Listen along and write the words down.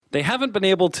They haven't been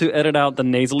able to edit out the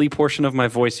nasally portion of my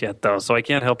voice yet, though, so I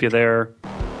can't help you there.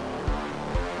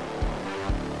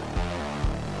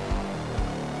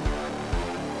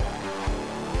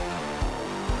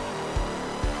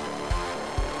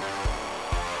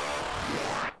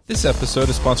 This episode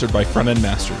is sponsored by Front End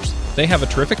Masters. They have a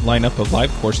terrific lineup of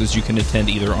live courses you can attend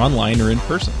either online or in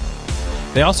person.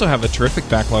 They also have a terrific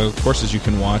backlog of courses you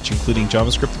can watch, including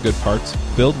JavaScript the Good Parts,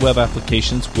 Build Web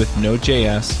Applications with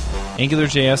Node.js,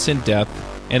 AngularJS in Depth,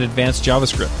 and Advanced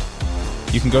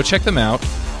JavaScript. You can go check them out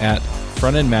at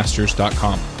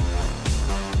frontendmasters.com.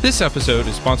 This episode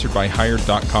is sponsored by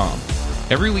Hired.com.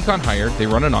 Every week on Hired, they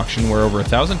run an auction where over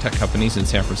 1,000 tech companies in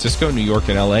San Francisco, New York,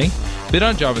 and LA bid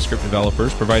on JavaScript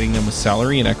developers, providing them with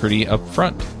salary and equity up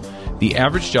front. The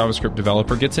average JavaScript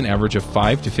developer gets an average of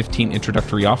 5 to 15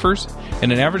 introductory offers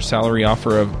and an average salary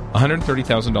offer of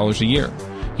 $130,000 a year.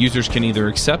 Users can either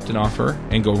accept an offer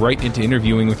and go right into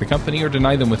interviewing with the company or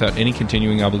deny them without any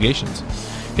continuing obligations.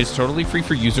 It's totally free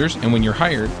for users, and when you're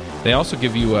hired, they also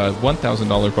give you a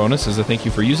 $1,000 bonus as a thank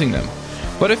you for using them.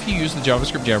 But if you use the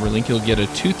JavaScript Jabber link, you'll get a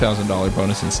 $2,000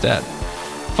 bonus instead.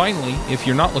 Finally, if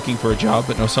you're not looking for a job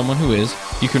but know someone who is,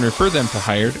 you can refer them to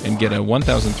Hired and get a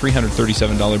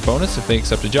 $1,337 bonus if they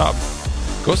accept a job.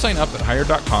 Go sign up at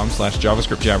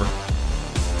hired.com/JavaScriptJabber.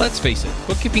 Let's face it,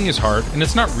 bookkeeping is hard, and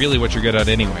it's not really what you're good at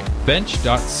anyway.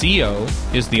 Bench.co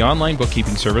is the online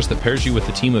bookkeeping service that pairs you with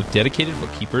a team of dedicated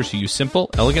bookkeepers who use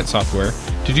simple, elegant software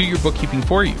to do your bookkeeping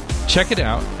for you. Check it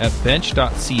out at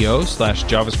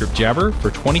bench.co/JavaScriptJabber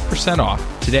for 20% off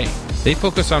today. They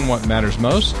focus on what matters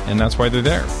most, and that's why they're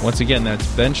there. Once again, that's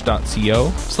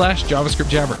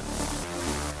bench.co/JavaScriptJabber.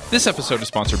 This episode is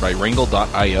sponsored by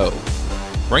Wrangle.io.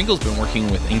 Wrangle's been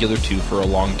working with Angular 2 for a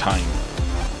long time,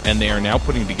 and they are now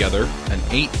putting together an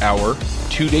 8-hour,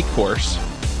 2-day course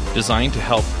designed to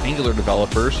help Angular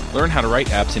developers learn how to write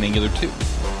apps in Angular 2.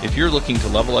 If you're looking to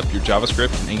level up your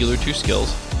JavaScript and Angular 2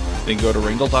 skills, then go to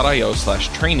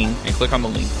wrangle.io/training and click on the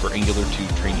link for Angular 2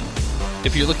 training.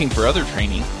 If you're looking for other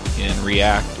training in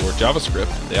React or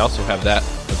JavaScript, they also have that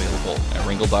available at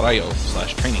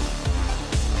wrangle.io/training.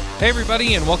 Hey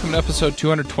everybody, and welcome to episode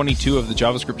 222 of the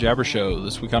JavaScript Jabber Show.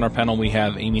 This week on our panel we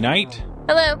have Amy Knight.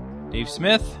 Hello. Dave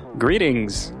Smith.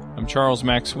 Greetings. I'm Charles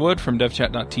Max Wood from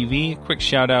devchat.tv. Quick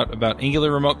shout out about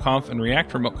Angular Remote Conf and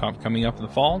React Remote Conf coming up in the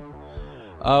fall.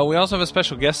 We also have a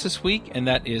special guest this week, and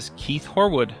that is Keith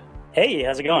Horwood. Hey,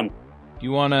 how's it going?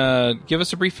 You want to give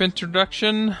us a brief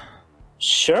introduction?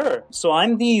 Sure. So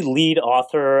I'm the lead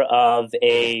author of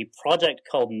a project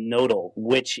called Nodal,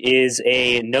 which is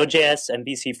a Node.js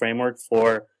MVC framework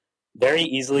for very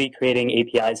easily creating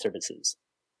API services.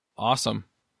 Awesome.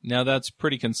 Now that's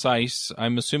pretty concise.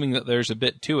 I'm assuming that there's a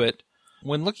bit to it.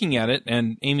 When looking at it,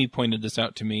 and Amy pointed this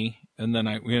out to me, and then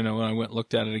when I went and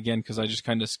looked at it again because I just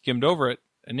kind of skimmed over it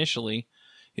initially,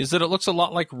 is that it looks a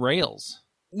lot like Rails.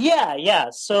 Yeah.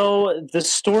 So the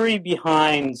story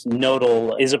behind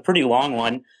Nodal is a pretty long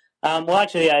one. Well,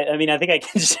 actually, I think I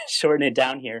can just shorten it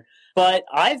down here. But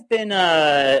I've been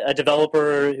a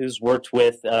developer who's worked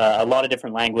with a lot of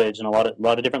different language and a lot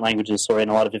of different languages, and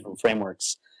a lot of different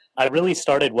frameworks. I really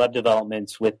started web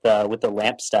development with the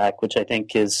LAMP stack, which I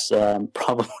think is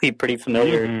probably pretty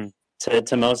familiar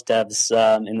to most devs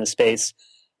in the space.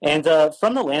 And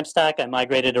from the LAMP stack, I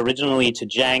migrated originally to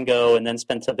Django and then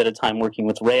spent a bit of time working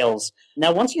with Rails.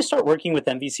 Now, once you start working with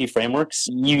MVC frameworks,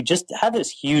 you just have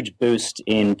this huge boost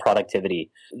in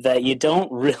productivity that you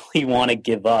don't really want to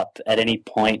give up at any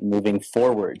point moving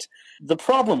forward. The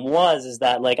problem is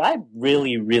that I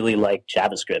really, really like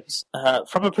JavaScript.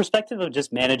 From a perspective of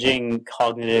just managing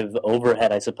cognitive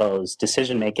overhead, I suppose,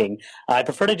 decision making, I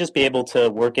prefer to just be able to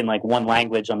work in one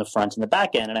language on the front and the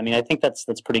back end. And I think that's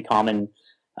pretty common.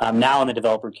 Now in the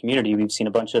developer community, we've seen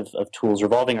a bunch of tools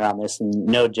revolving around this, and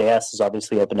Node.js has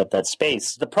obviously opened up that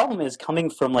space. The problem is coming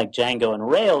from Django and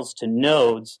Rails to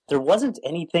Nodes, there wasn't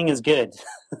anything as good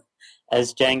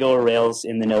as Django or Rails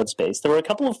in the Node space. There were a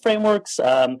couple of frameworks.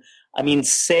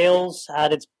 Sails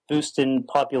had its boost in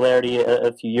popularity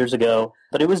a few years ago,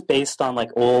 but it was based on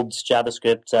old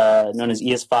JavaScript known as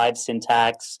ES5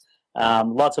 syntax,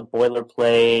 lots of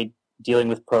boilerplate, dealing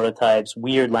with prototypes,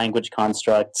 weird language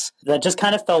constructs that just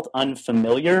kind of felt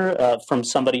unfamiliar from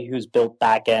somebody who's built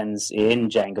backends in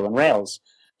Django and Rails.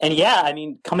 And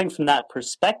coming from that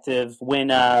perspective, when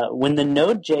the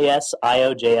Node.js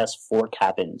IO.js fork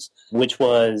happened, which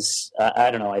was,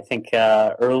 I think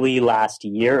early last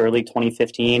year, early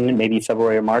 2015, maybe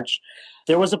February or March,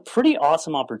 there was a pretty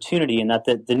awesome opportunity in that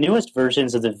the newest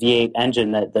versions of the V8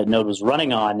 engine that Node was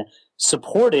running on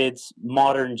supported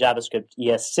modern JavaScript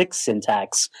ES6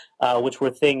 syntax, which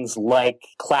were things like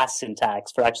class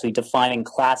syntax for actually defining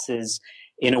classes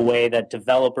in a way that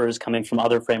developers coming from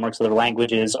other frameworks, other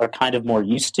languages are kind of more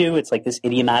used to. It's like this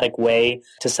idiomatic way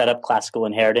to set up classical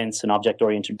inheritance and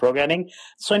object-oriented programming.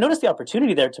 So I noticed the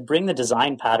opportunity there to bring the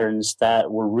design patterns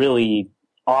that were really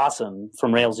awesome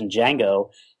from Rails and Django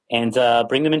and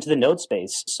bring them into the Node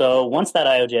space. So once that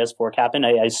IOJS fork happened,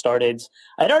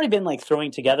 I'd already been like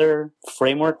throwing together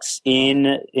frameworks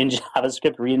in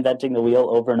JavaScript, reinventing the wheel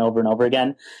over and over and over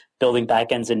again, building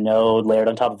backends in Node, layered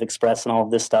on top of Express and all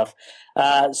of this stuff.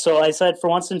 So I said, for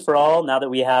once and for all, now that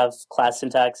we have class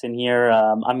syntax in here,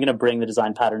 I'm going to bring the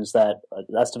design patterns that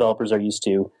us developers are used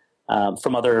to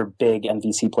from other big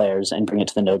MVC players and bring it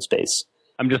to the Node space.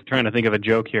 I'm just trying to think of a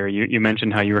joke here. You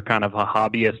mentioned how you were kind of a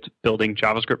hobbyist building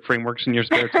JavaScript frameworks in your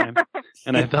spare time.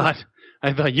 And I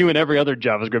thought you and every other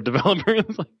JavaScript developer.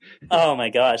 Oh my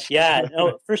gosh. Yeah,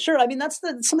 no, for sure. I mean, that's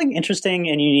something interesting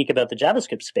and unique about the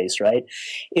JavaScript space, right?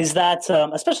 Is that,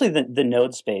 especially the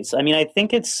Node space. I mean, I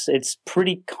think it's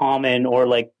pretty common, or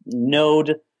like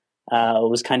Node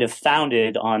was kind of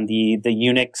founded on the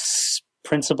Unix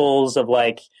principles of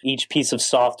like each piece of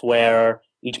software,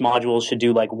 each module should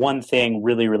do like one thing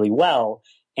really, really well.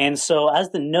 And so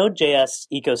as the Node.js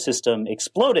ecosystem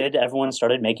exploded, everyone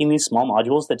started making these small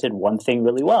modules that did one thing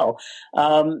really well.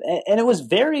 And it was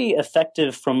very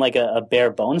effective from like a bare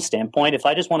bones standpoint. If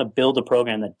I just want to build a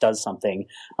program that does something,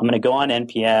 I'm going to go on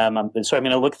NPM. I'm going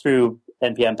to look through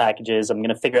NPM packages. I'm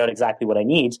going to figure out exactly what I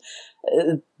need.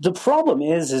 The problem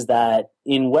is that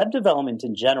in web development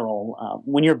in general,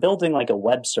 when you're building like a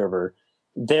web server,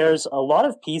 there's a lot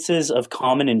of pieces of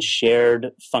common and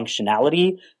shared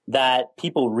functionality that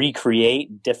people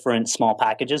recreate different small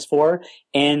packages for.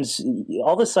 And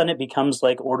all of a sudden it becomes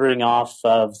like ordering off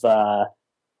of,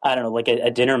 like a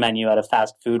dinner menu at a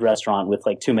fast food restaurant with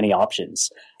like too many options.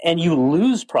 And you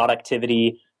lose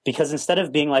productivity because instead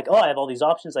of being like, oh, I have all these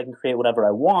options, I can create whatever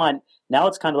I want. Now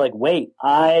it's kind of like, wait,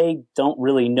 I don't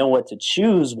really know what to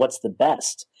choose. What's the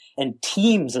best? And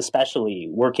teams, especially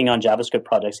working on JavaScript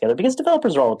projects together, because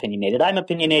developers are all opinionated. I'm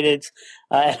opinionated.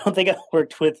 I don't think I've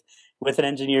worked with an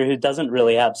engineer who doesn't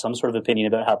really have some sort of opinion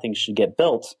about how things should get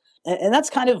built. And that's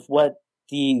kind of what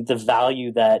the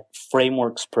value that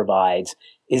frameworks provide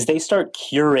is they start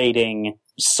curating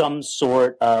some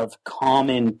sort of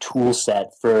common tool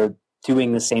set for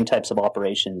doing the same types of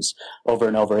operations over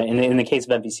and over. In the case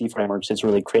of MVC frameworks, it's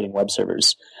really creating web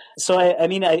servers. So,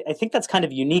 I think that's kind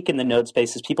of unique in the Node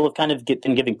space is people have kind of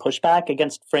been giving pushback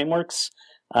against frameworks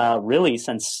really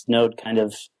since Node kind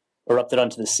of erupted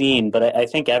onto the scene. But I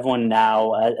think everyone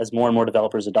now, as more and more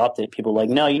developers adopt it, people are like,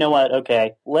 no, you know what?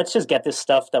 Okay, let's just get this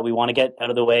stuff that we want to get out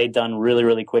of the way done really,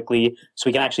 really quickly so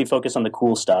we can actually focus on the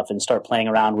cool stuff and start playing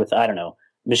around with,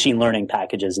 machine learning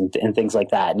packages and things like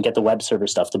that, and get the web server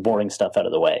stuff, the boring stuff out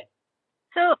of the way.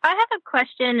 So I have a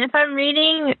question. If I'm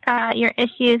reading your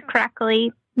issues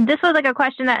correctly, this was like a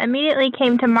question that immediately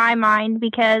came to my mind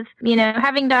because,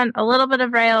 having done a little bit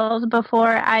of Rails before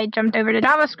I jumped over to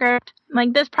JavaScript,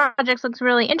 like this project looks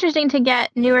really interesting to get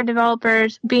newer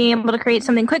developers being able to create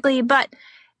something quickly, but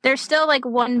there's still like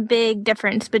one big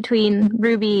difference between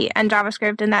Ruby and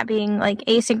JavaScript, and that being like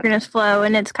asynchronous flow.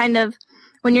 And it's kind of,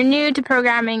 when you're new to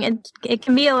programming, it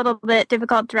can be a little bit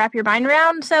difficult to wrap your mind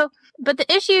around. But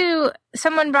the issue,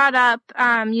 someone brought up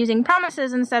using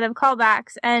promises instead of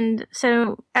callbacks. And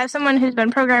so as someone who's been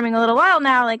programming a little while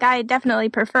now, like I definitely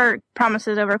prefer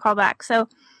promises over callbacks. So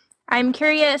I'm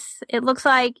curious, it looks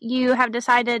like you have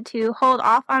decided to hold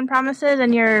off on promises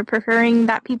and you're preferring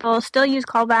that people still use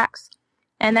callbacks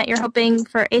and that you're hoping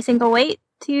for async await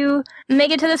to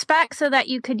make it to the spec so that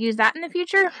you could use that in the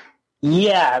future.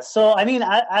 Yeah, so I'm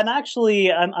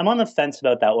on the fence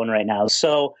about that one right now.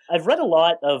 So I've read a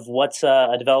lot of what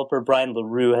a developer, Brian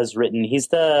LaRue, has written. He's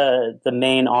the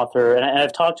main author, and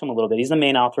I've talked to him a little bit. He's the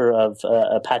main author of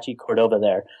Apache Cordova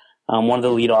there, one of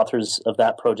the lead authors of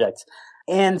that project.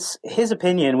 And his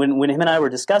opinion, when him and I were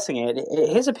discussing it,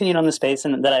 his opinion on the space,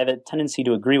 and that I have a tendency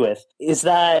to agree with, is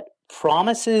that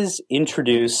promises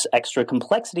introduce extra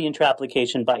complexity into your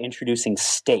application by introducing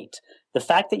state. The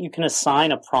fact that you can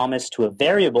assign a promise to a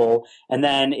variable and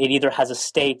then it either has a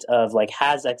state of like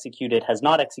has executed, has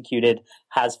not executed,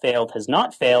 has failed, has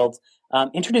not failed,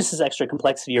 introduces extra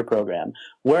complexity to your program.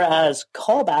 Whereas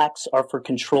callbacks are for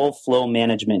control flow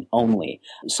management only.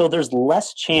 So there's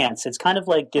less chance. It's kind of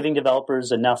like giving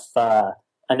developers enough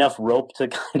rope to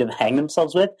kind of hang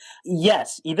themselves with.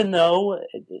 Yes, even though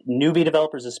newbie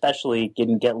developers especially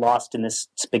can get lost in this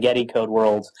spaghetti code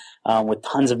world with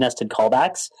tons of nested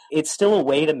callbacks, it's still a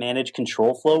way to manage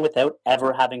control flow without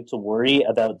ever having to worry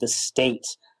about the state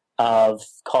of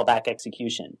callback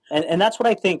execution. And that's what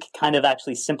I think kind of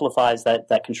actually simplifies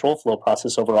that control flow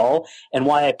process overall, and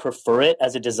why I prefer it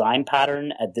as a design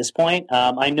pattern at this point.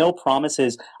 I know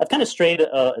promises, I've kind of strayed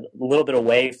a little bit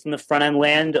away from the front end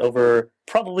land over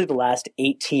probably the last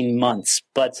 18 months,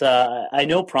 but I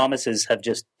know promises have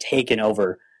just taken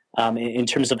over. In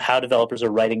terms of how developers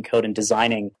are writing code and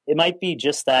designing. It might be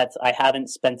just that I haven't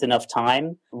spent enough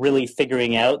time really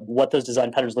figuring out what those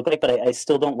design patterns look like, but I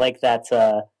still don't like that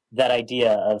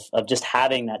idea of just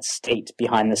having that state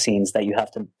behind the scenes that you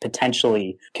have to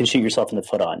potentially can shoot yourself in the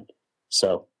foot on.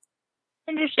 So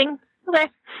interesting. Okay.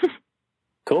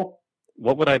 Cool.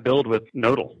 What would I build with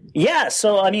Nodal? Yeah,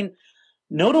 so I mean,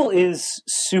 Nodal is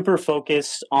super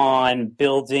focused on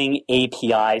building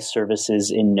API services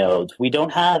in Node. We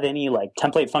don't have any like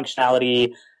template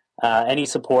functionality, any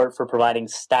support for providing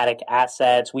static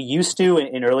assets. We used to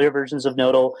in earlier versions of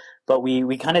Nodal, but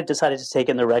we kind of decided to take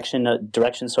in the direction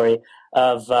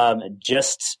of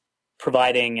just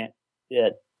providing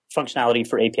functionality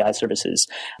for API services.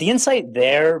 The insight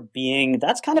there being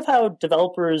that's kind of how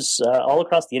developers all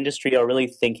across the industry are really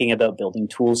thinking about building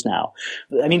tools now.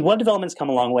 I mean, web development's come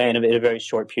a long way in a very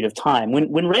short period of time.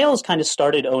 When Rails kind of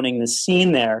started owning the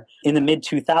scene there in the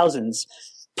mid-2000s,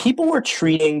 people were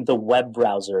treating the web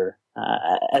browser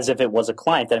as if it was a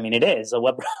client. I mean, it is. A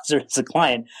web browser is a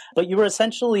client. But you were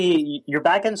essentially, your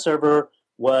backend server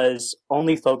was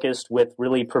only focused with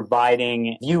really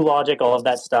providing view logic, all of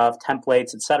that stuff,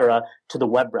 templates, etc., to the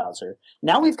web browser.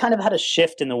 Now we've kind of had a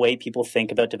shift in the way people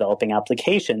think about developing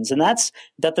applications, and that's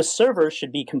that the server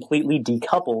should be completely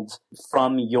decoupled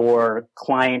from your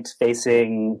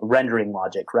client-facing rendering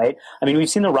logic, right? I mean, we've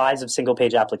seen the rise of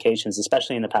single-page applications,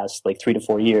 especially in the past 3 to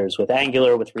 4 years with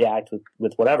Angular, with React,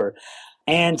 with whatever.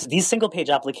 And these single-page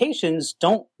applications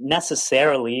don't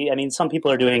necessarily, I mean, some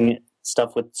people are doing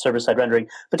stuff with server-side rendering,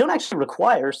 but don't actually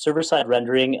require server-side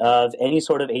rendering of any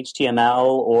sort of HTML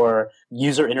or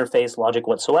user interface logic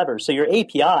whatsoever. So your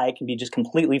API can be just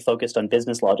completely focused on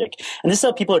business logic. And this is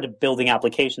how people are building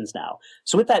applications now.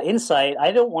 So with that insight,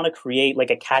 I don't want to create like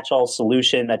a catch-all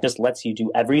solution that just lets you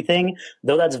do everything.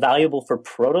 Though that's valuable for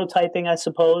prototyping, I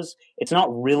suppose, it's not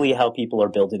really how people are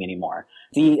building anymore.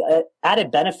 The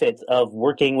added benefit of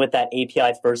working with that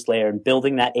API first layer and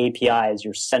building that API as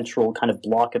your central kind of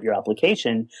block of your application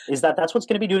is that that's what's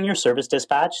going to be doing your service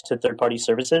dispatch to third-party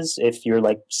services. If you're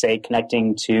say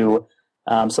connecting to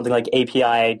something like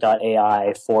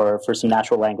API.ai for some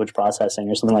natural language processing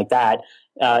or something like that,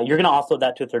 you're going to offload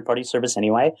that to a third-party service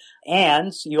anyway.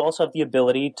 And you also have the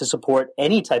ability to support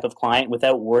any type of client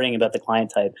without worrying about the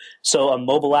client type. So a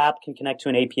mobile app can connect to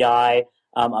an API,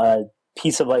 a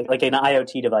piece of like an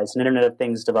IoT device, an Internet of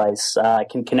Things device,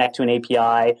 can connect to an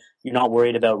API. You're not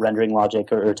worried about rendering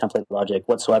logic or template logic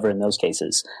whatsoever in those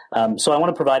cases. So I want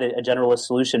to provide a generalist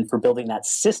solution for building that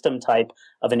system type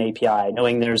of an API,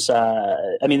 knowing there's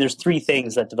 3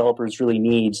 things that developers really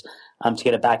need to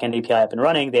get a backend API up and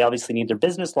running. They obviously need their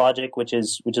business logic, which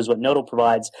is what Nodal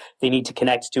provides. They need to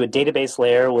connect to a database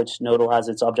layer, which Nodal has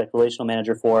its object relational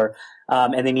manager for,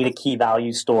 and they need a key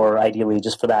value store, ideally,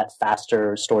 just for that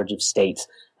faster storage of state,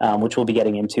 which we'll be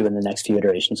getting into in the next few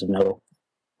iterations of Nodal.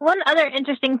 One other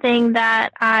interesting thing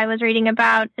that I was reading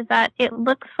about is that it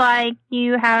looks like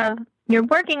you're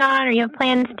working on or you have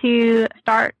plans to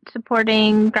start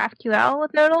supporting GraphQL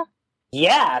with Nodal.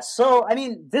 Yeah, so I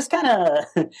mean, this kind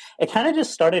of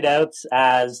just started out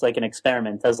as like an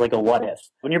experiment, as like a what if.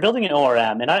 When you're building an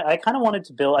ORM, and I kind of wanted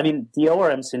to build, I mean, the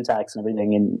ORM syntax and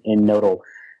everything in Nodal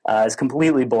is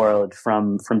completely borrowed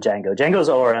from Django. Django's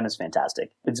ORM is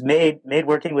fantastic. It's made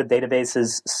working with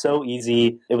databases so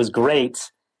easy. It was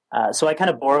great. So I kind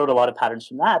of borrowed a lot of patterns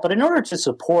from that. But in order to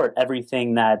support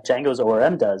everything that Django's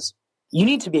ORM does, you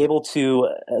need to be able to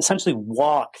essentially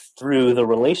walk through the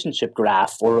relationship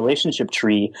graph or relationship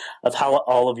tree of how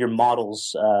all of your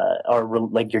models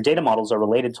your data models are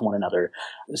related to one another.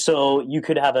 So you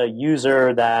could have a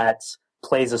user that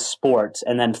plays a sport,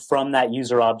 and then from that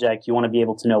user object, you want to be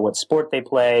able to know what sport they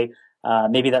play.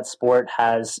 Maybe that sport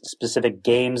has specific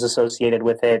games associated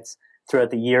with it.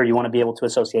 Throughout the year, you want to be able to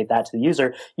associate that to the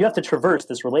user. You have to traverse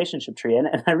this relationship tree. And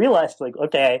I realized,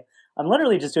 okay, I'm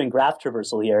literally just doing graph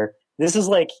traversal here. This is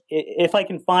if I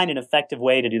can find an effective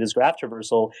way to do this graph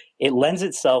traversal, it lends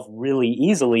itself really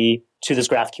easily to this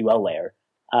GraphQL layer.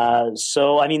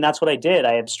 So, I mean, that's what I did.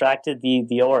 I abstracted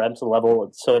the ORM to the level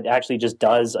so it actually just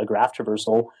does a graph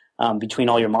traversal between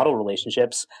all your model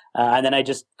relationships. And then I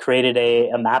just created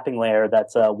a mapping layer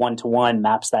that's one-to-one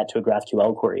maps that to a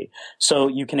GraphQL query. So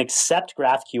you can accept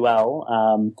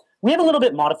GraphQL. We have a little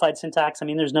bit modified syntax. I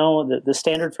mean, there's the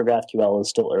standard for GraphQL is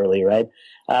still early, right?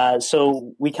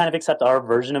 So we kind of accept our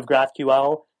version of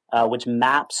GraphQL. which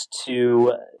maps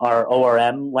to our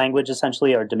ORM language,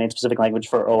 essentially, our domain-specific language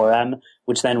for ORM,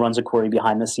 which then runs a query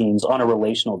behind the scenes on a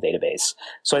relational database.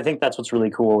 So I think that's what's really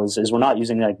cool is we're not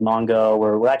using like Mongo,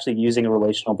 we're actually using a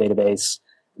relational database.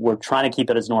 We're trying to keep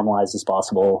it as normalized as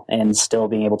possible and still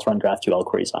being able to run GraphQL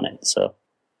queries on it. So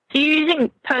you're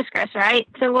using Postgres, right?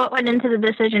 So what went into the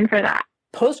decision for that?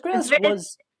 Postgres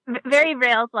was very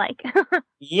Rails-like.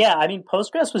 Yeah, I mean,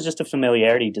 Postgres was just a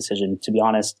familiarity decision, to be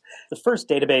honest. The first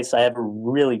database I ever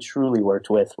really, truly worked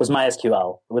with was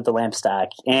MySQL with the LAMP stack.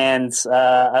 And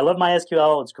I love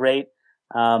MySQL. It's great.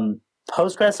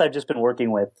 Postgres I've just been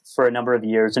working with for a number of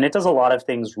years, and it does a lot of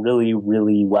things really,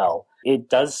 really well. It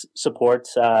does support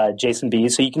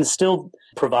JSONB, so you can still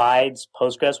provide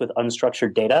Postgres with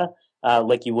unstructured data,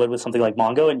 like you would with something like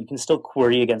Mongo, and you can still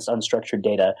query against unstructured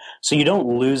data. So you don't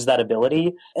lose that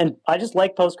ability. And I just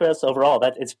like Postgres overall.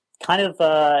 That it's kind of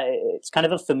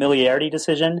a familiarity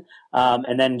decision,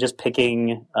 and then just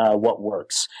picking what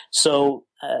works. So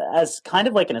as kind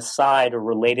of like an aside or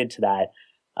related to that,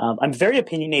 I'm very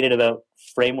opinionated about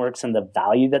frameworks and the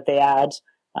value that they add.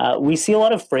 We see a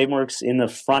lot of frameworks in the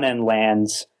front end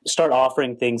lands start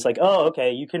offering things like, oh,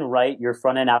 okay, you can write your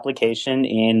front end application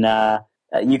in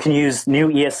you can use new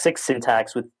ES6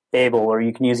 syntax with Babel, or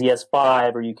you can use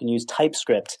ES5, or you can use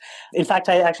TypeScript. In fact,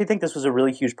 I actually think this was a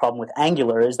really huge problem with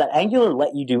Angular, is that Angular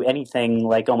let you do anything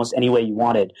like almost any way you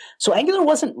wanted. So Angular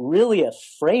wasn't really a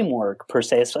framework per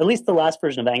se. So at least the last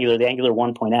version of Angular, the Angular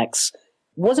 1.x,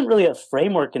 wasn't really a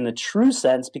framework in the true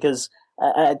sense, because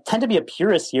I tend to be a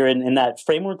purist here in that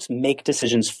frameworks make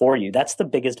decisions for you. That's the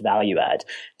biggest value add.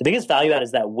 The biggest value add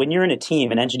is that when you're in a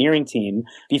team, an engineering team,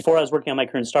 before I was working on my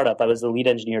current startup, I was the lead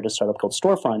engineer at a startup called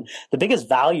Storefront. The biggest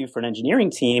value for an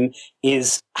engineering team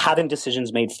is having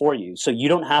decisions made for you. So you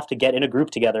don't have to get in a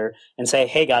group together and say,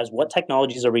 hey guys, what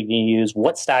technologies are we going to use?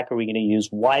 What stack are we going to use?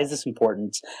 Why is this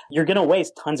important? You're going to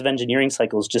waste tons of engineering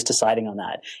cycles just deciding on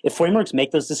that. If frameworks make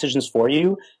those decisions for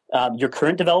you, your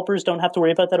current developers don't have to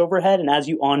worry about that overhead. And as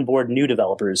you onboard new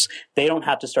developers, they don't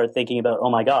have to start thinking about, oh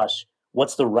my gosh,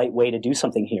 what's the right way to do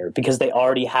something here? Because they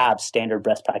already have standard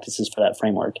best practices for that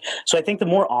framework. So I think the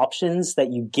more options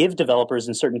that you give developers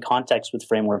in certain contexts with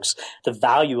frameworks, the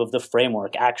value of the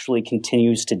framework actually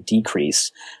continues to decrease.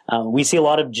 We see a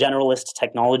lot of generalist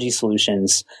technology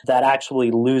solutions that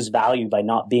actually lose value by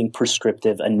not being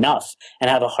prescriptive enough and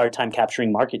have a hard time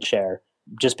capturing market share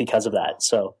just because of that.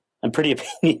 So I'm pretty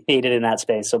opinionated in that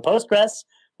space. So Postgres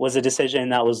was a decision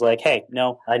that was like, hey,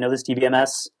 no, I know this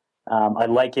DBMS. I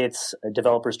like it.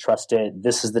 Developers trust it.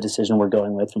 This is the decision we're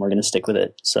going with, and we're going to stick with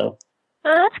it. So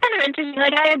that's kind of interesting.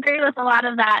 Like, I agree with a lot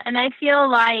of that. And I feel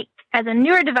like as a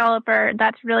newer developer,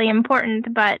 that's really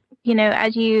important. But, you know,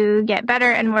 as you get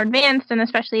better and more advanced, and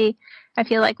especially I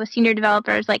feel like with senior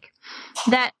developers, like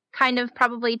that kind of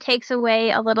probably takes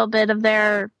away a little bit of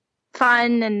their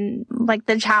fun and like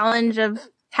the challenge of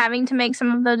having to make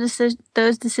some of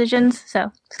those decisions.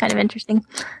 So it's kind of interesting.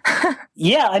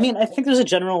 Yeah, I mean, I think there's a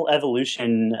general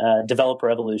evolution, developer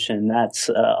evolution that's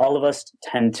all of us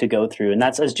tend to go through. And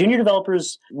that's, as junior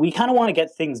developers, we kind of want to get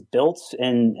things built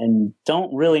and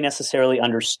don't really necessarily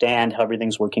understand how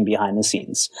everything's working behind the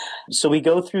scenes. So we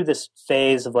go through this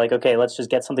phase of like, okay, let's just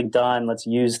get something done. Let's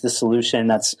use the solution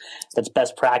that's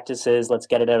best practices. Let's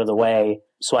get it out of the way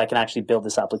so I can actually build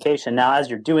this application. Now, as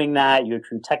you're doing that, you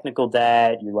accrue technical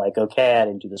debt. You're like, okay, I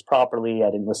didn't do this properly.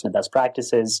 I didn't listen to best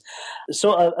practices.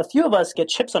 So a few of us get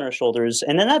chips on our shoulders.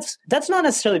 And then that's not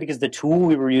necessarily because the tool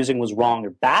we were using was wrong or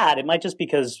bad. It might just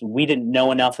because we didn't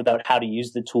know enough about how to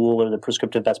use the tool or the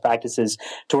prescriptive best practices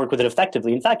to work with it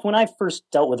effectively. In fact, when I first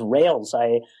dealt with Rails,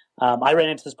 I ran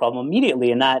into this problem immediately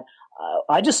in that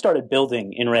I just started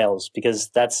building in Rails because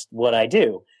that's what I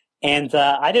do. And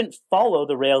I didn't follow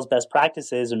the Rails best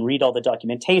practices and read all the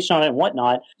documentation on it and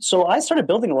whatnot. So I started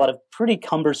building a lot of pretty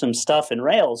cumbersome stuff in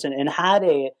Rails and had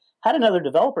another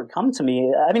developer come to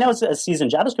me. I mean, I was a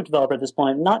seasoned JavaScript developer at this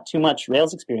point, not too much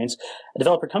Rails experience. A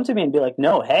developer come to me and be like,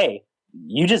 no, hey,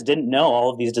 you just didn't know all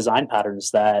of these design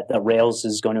patterns that Rails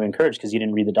is going to encourage because you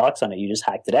didn't read the docs on it. You just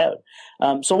hacked it out.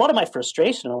 So a lot of my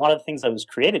frustration and a lot of the things I was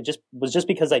created was just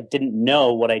because I didn't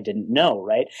know what I didn't know,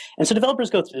 right? And so developers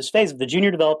go through this phase of the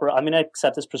junior developer, I'm going to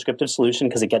accept this prescriptive solution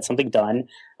because it gets something done.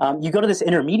 You go to this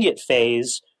intermediate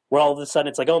phase where all of a sudden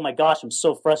it's like, oh my gosh, I'm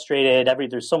so frustrated.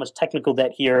 There's so much technical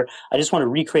debt here. I just want to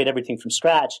recreate everything from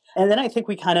scratch. And then I think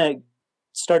we kind of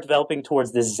start developing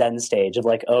towards this Zen stage of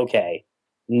like, okay,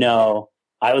 no,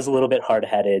 I was a little bit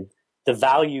hard-headed. The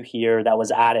value here that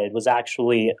was added was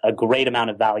actually a great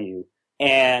amount of value.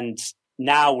 And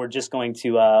now we're just going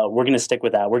to we're going to stick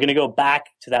with that. We're going to go back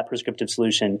to that prescriptive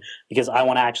solution because I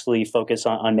want to actually focus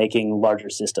on making larger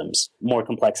systems, more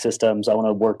complex systems. I want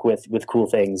to work with cool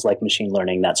things like machine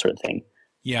learning, that sort of thing.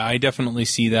 Yeah, I definitely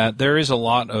see that. There is a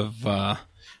lot of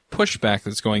pushback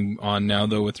that's going on now,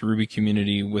 though, with the Ruby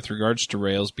community with regards to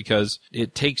Rails, because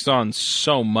it takes on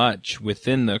so much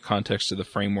within the context of the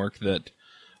framework that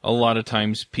a lot of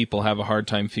times people have a hard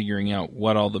time figuring out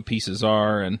what all the pieces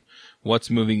are and what's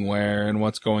moving where and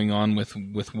what's going on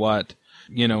with what,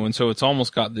 and so it's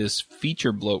almost got this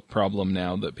feature bloat problem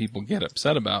now that people get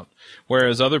upset about.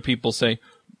 Whereas other people say,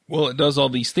 well, it does all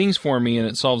these things for me and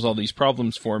it solves all these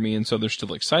problems for me, and so they're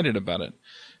still excited about it.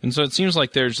 And so it seems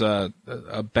like there's a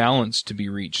balance to be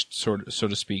reached, so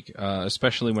to speak,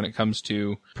 especially when it comes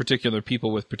to particular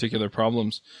people with particular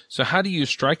problems. So how do you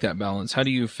strike that balance? How do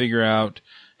you figure out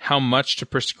how much to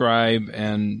prescribe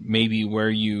and maybe where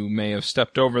you may have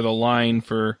stepped over the line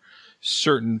for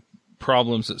certain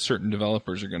problems that certain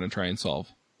developers are going to try and solve?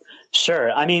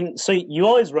 Sure. I mean, so you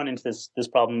always run into this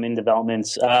problem in development.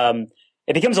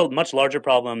 It becomes a much larger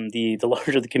problem the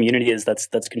larger the community is that's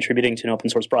contributing to an open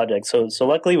source project. So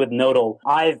luckily with Nodal,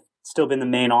 I've still been the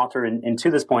main author and to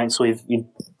this point, so we've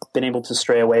been able to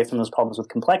stray away from those problems with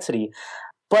complexity.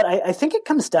 But I think it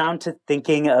comes down to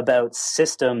thinking about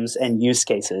systems and use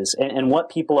cases and what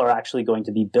people are actually going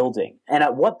to be building. And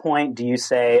at what point do you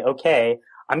say, okay,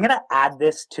 I'm going to add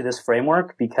this to this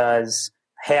framework because,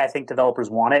 hey, I think developers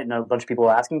want it and a bunch of people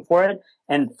are asking for it.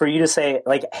 And for you to say,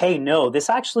 like, hey, no, this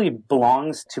actually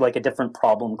belongs to like a different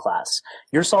problem class.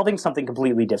 You're solving something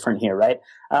completely different here, right?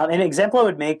 An example I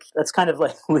would make, that's kind of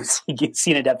like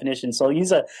seen a definition. So I'll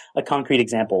use a concrete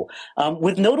example.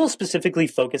 With Nodal specifically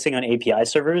focusing on API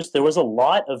servers, there was a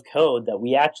lot of code that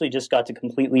we actually just got to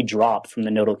completely drop from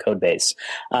the Nodal code base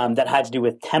that had to do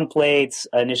with templates,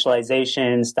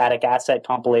 initialization, static asset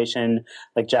compilation,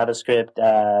 like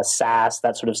JavaScript, Sass,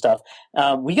 that sort of stuff.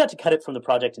 We got to cut it from the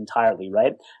project entirely, right?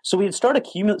 So we had started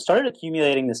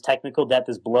accumulating this technical debt,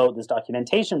 this bloat, this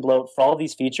documentation bloat for all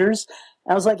these features.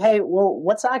 And I was like, hey, well,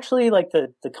 what's actually like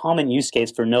the common use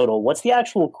case for Nodal? What's the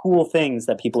actual cool things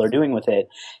that people are doing with it?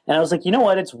 And I was like, you know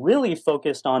what? It's really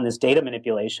focused on this data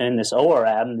manipulation, this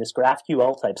ORM, this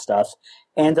GraphQL type stuff.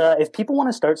 And if people want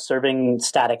to start serving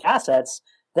static assets,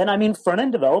 then I mean,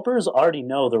 front-end developers already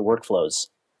know their workflows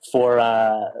for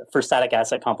static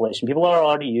asset compilation. People are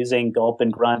already using Gulp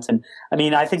and Grunt. And I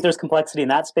mean, I think there's complexity in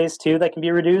that space too that can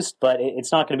be reduced, but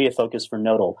it's not going to be a focus for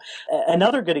Nodal.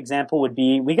 Another good example would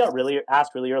be, we got really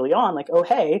asked really early on, like, oh,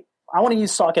 hey, I want to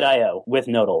use Socket.io with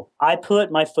Nodal. I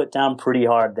put my foot down pretty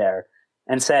hard there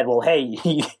and said, well, hey,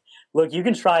 look, you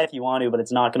can try if you want to, but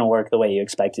it's not going to work the way you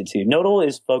expect it to. Nodal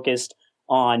is focused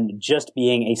on just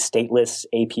being a stateless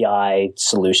API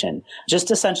solution,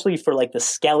 just essentially for like the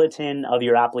skeleton of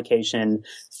your application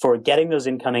for getting those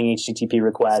incoming HTTP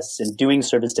requests and doing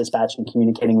service dispatch and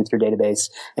communicating with your database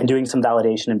and doing some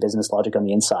validation and business logic on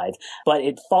the inside. But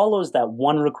it follows that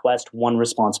one request, one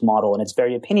response model, and it's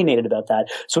very opinionated about that.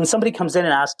 So when somebody comes in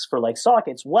and asks for like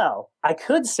sockets, well, I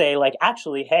could say like,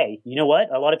 actually, hey, you know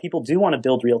what? A lot of people do want to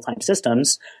build real-time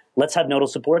systems. Let's have Nodal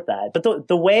support that. But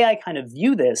the way I kind of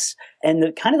view this and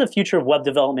the kind of the future of web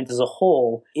development as a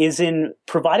whole is in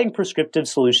providing prescriptive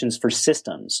solutions for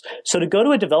systems. So to go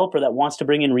to a developer that wants to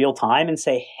bring in real time and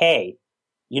say, hey,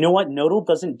 you know what? Nodal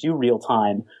doesn't do real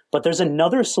time, but there's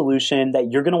another solution that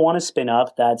you're going to want to spin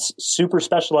up that's super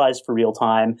specialized for real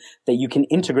time that you can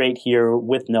integrate here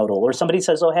with Nodal. Or somebody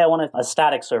says, oh, hey, I want a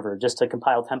static server just to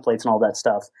compile templates and all that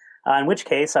stuff. In which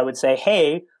case I would say,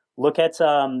 hey, look at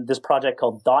this project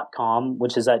called .com,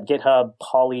 which is at GitHub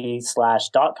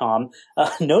poly/.com.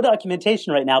 No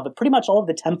documentation right now, but pretty much all of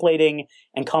the templating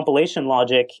and compilation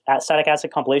logic, static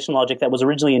asset compilation logic that was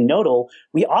originally in Nodal,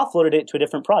 we offloaded it to a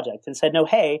different project and said, no,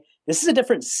 hey, this is a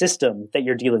different system that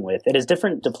you're dealing with. It has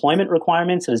different deployment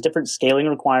requirements. It has different scaling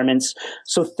requirements.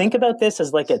 So think about this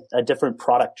as like a different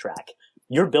product track.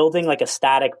 You're building like a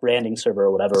static branding server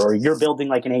or whatever, or you're building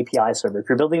like an API server. If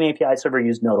you're building an API server,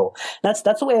 use Nodal. That's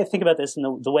the way I think about this,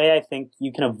 and the way I think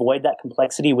you can avoid that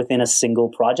complexity within a single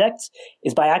project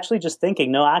is by actually just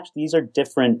thinking, no, actually, these are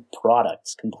different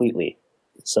products completely.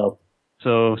 So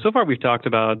far we've talked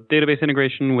about database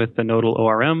integration with the Nodal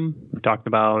ORM. We've talked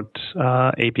about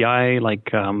API like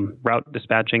route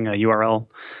dispatching, a URL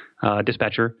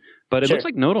dispatcher. But it looks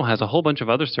like Nodal has a whole bunch of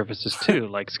other services too,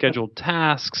 like scheduled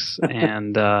tasks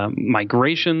and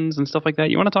migrations and stuff like that.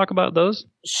 You want to talk about those?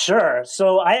 Sure.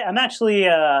 So I'm actually,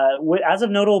 as of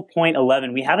Nodal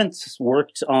 0.11, we haven't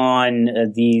worked on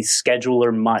the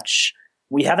scheduler much.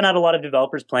 We haven't had a lot of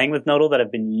developers playing with Nodal that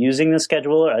have been using the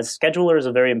scheduler. A scheduler is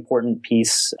a very important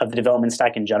piece of the development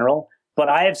stack in general. But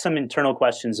I have some internal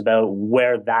questions about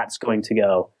where that's going to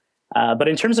go. But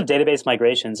in terms of database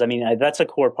migrations, I mean, that's a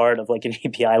core part of like an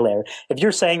API layer. If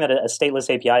you're saying that a stateless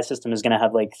API system is going to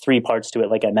have like 3 parts to it,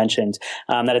 like I mentioned,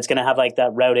 that it's going to have like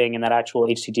that routing and that actual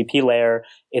HTTP layer,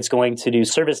 it's going to do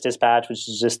service dispatch, which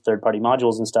is just third-party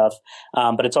modules and stuff,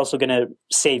 but it's also going to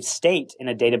save state in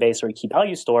a database or a key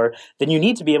value store, then you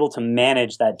need to be able to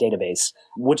manage that database,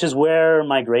 which is where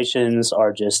migrations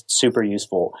are just super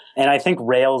useful. And I think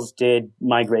Rails did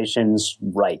migrations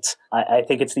right. I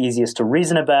think it's the easiest to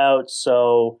reason about.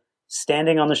 So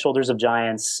standing on the shoulders of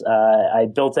giants, I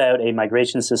built out a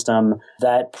migration system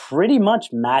that pretty much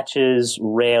matches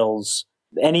Rails.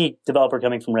 Any developer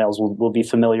coming from Rails will be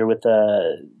familiar with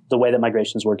the way that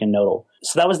migrations work in Nodal.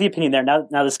 So that was the opinion there.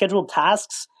 Now the scheduled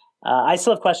tasks, I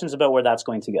still have questions about where that's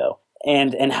going to go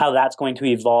and how that's going to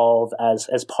evolve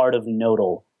as part of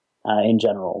Nodal in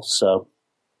general. So.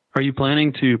 Are you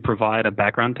planning to provide a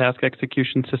background task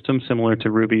execution system similar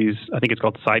to Ruby's, I think it's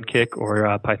called Sidekick,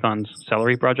 or Python's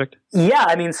Celery project? Yeah,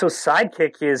 I mean, so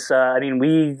Sidekick is,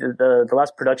 the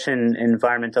last production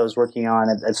environment I was working on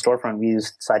at Storefront, we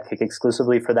used Sidekick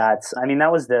exclusively for that. I mean,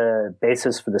 that was the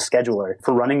basis for the scheduler,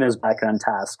 for running those background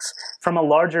tasks. From a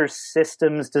larger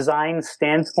systems design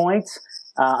standpoint,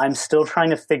 I'm still trying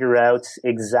to figure out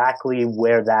exactly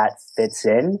where that fits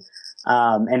in.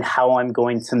 And how I'm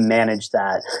going to manage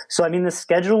that. So, I mean, the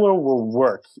scheduler will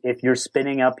work if you're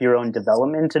spinning up your own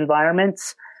development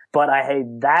environments, but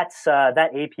that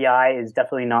API is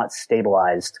definitely not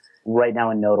stabilized right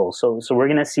now in Nodal. So we're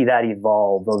going to see that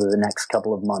evolve over the next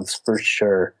couple of months for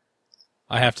sure.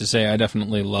 I have to say, I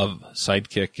definitely love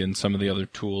Sidekick and some of the other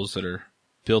tools that are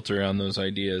built around those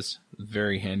ideas.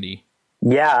 Very handy.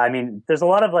 Yeah, I mean, there's a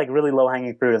lot of like really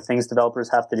low-hanging fruit of things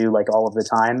developers have to do like all of the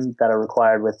time that are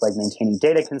required with like maintaining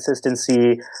data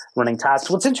consistency, running tasks.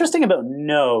 What's interesting about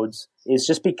nodes is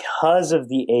just because of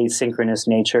the asynchronous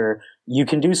nature, you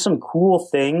can do some cool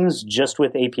things just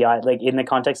with API, like in the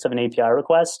context of an API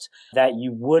request that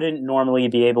you wouldn't normally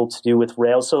be able to do with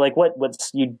Rails. So like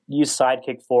what's you use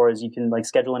Sidekick for is you can like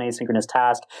schedule an asynchronous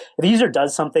task. If a user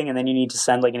does something and then you need to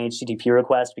send like an HTTP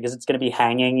request because it's going to be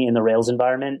hanging in the Rails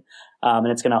environment, and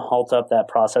it's going to halt up that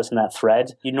process and that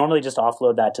thread, you normally just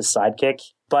offload that to Sidekick.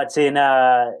 But in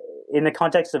the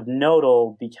context of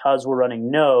Nodal, because we're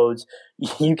running nodes,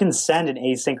 you can send an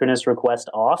asynchronous request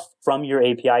off from your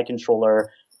API controller,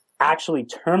 actually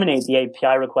terminate the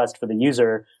API request for the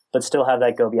user, but still have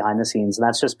that go behind the scenes. And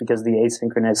that's just because the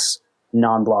asynchronous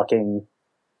non-blocking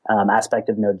aspect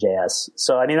of Node.js.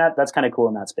 So, I mean, that's kind of cool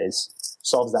in that space.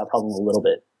 Solves that problem a little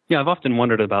bit. Yeah, I've often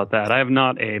wondered about that. I am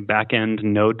not a back-end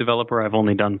Node developer. I've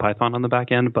only done Python on the back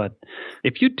end. But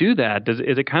if you do that, is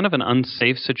it kind of an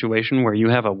unsafe situation where you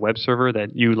have a web server that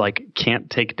you like can't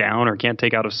take down or can't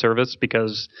take out of service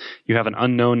because you have an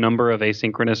unknown number of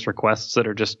asynchronous requests that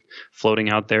are just floating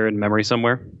out there in memory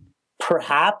somewhere?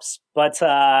 Perhaps, but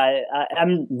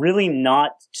I'm really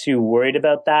not too worried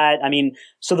about that. I mean,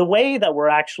 so the way that we're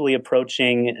actually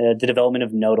approaching the development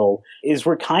of Nodal is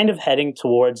we're kind of heading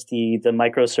towards the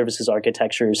microservices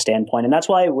architecture standpoint, and that's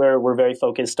why we're very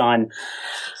focused on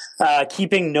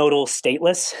keeping Nodal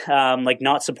stateless, like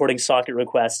not supporting socket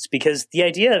requests, because the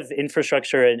idea of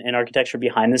infrastructure and architecture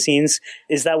behind the scenes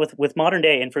is that with modern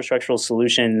day infrastructural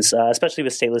solutions, especially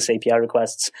with stateless API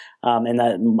requests and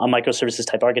a microservices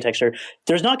type architecture,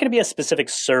 there's not going to be a specific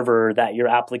server that your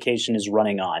application is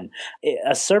running on.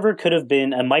 A server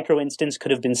a micro instance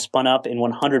could have been spun up in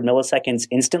 100 milliseconds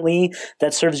instantly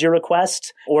that serves your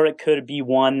request, or it could be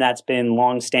one that's been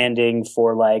long-standing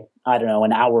for like, I don't know,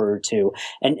 an hour or two.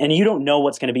 And you don't know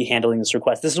what's going to be handling this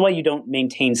request. This is why you don't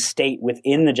maintain state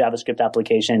within the JavaScript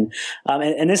application.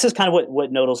 And this is kind of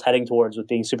what Nodal's heading towards with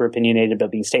being super opinionated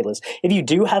about being stateless. If you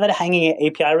do have a hanging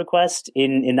API request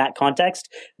in that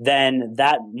context, then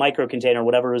that micro container,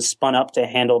 whatever is spun up to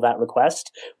handle that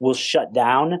request, will shut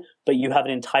down, but you have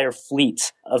an entire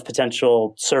fleet of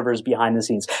potential servers behind the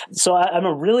scenes. So I'm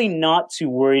really not too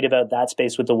worried about that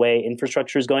space with the way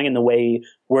infrastructure is going and the way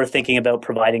we're thinking about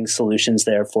providing solutions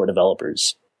there for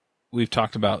developers. We've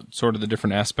talked about sort of the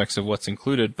different aspects of what's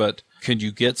included, but could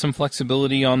you get some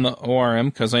flexibility on the ORM?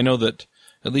 Because I know that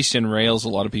at least in Rails, a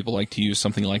lot of people like to use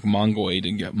something like Mongoid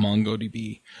and get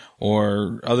MongoDB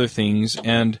or other things.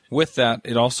 And with that,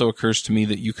 it also occurs to me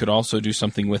that you could also do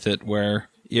something with it where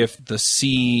if the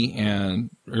C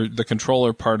or the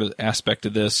controller aspect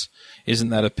of this isn't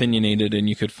that opinionated, and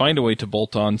you could find a way to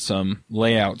bolt on some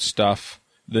layout stuff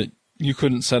that you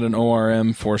couldn't set an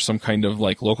ORM for some kind of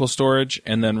like local storage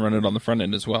and then run it on the front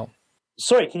end as well.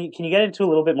 Sorry, can you get into a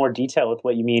little bit more detail with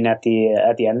what you mean at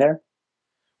the end there?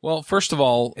 Well, first of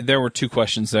all, there were two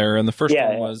questions there, and the first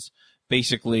one was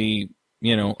basically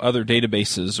other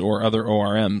databases or other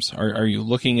ORMs? Are you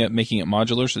looking at making it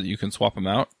modular so that you can swap them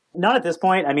out? Not at this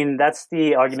point. I mean, that's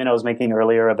the argument I was making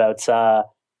earlier about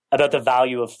the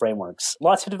value of frameworks.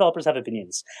 Lots of developers have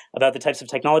opinions about the types of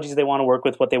technologies they want to work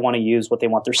with, what they want to use, what they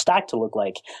want their stack to look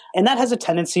like. And that has a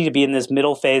tendency to be in this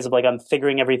middle phase of like, I'm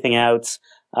figuring everything out.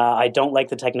 I don't like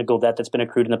the technical debt that's been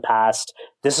accrued in the past.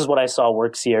 This is what I saw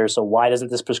works here. So why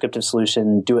doesn't this prescriptive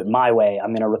solution do it my way? I'm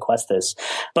going to request this.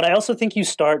 But I also think you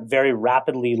start very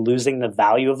rapidly losing the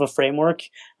value of a framework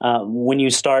when you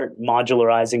start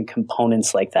modularizing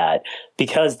components like that.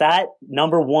 Because that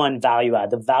number one value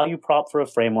add, the value prop for a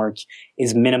framework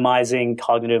is minimizing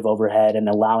cognitive overhead and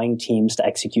allowing teams to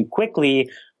execute quickly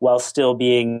while still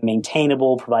being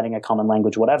maintainable, providing a common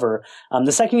language, whatever.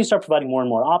 The second you start providing more and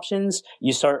more options,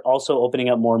 you start also opening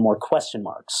up more and more question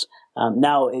marks.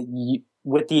 Now,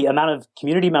 with the amount of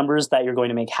community members that you're going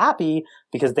to make happy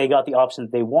because they got the option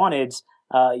that they wanted,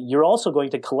 you're also going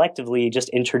to collectively just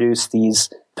introduce these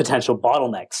potential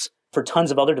bottlenecks for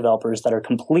tons of other developers that are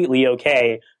completely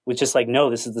okay with just like,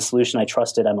 no, this is the solution. I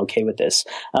trust it. I'm okay with this.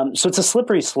 So it's a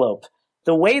slippery slope.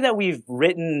 The way that we've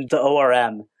written the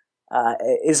ORM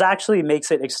is actually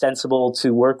makes it extensible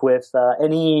to work with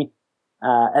any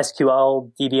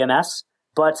SQL DBMS.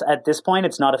 But at this point,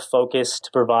 it's not a focus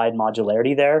to provide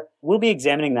modularity there. We'll be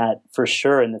examining that for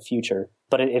sure in the future,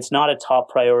 but it's not a top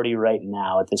priority right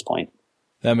now at this point.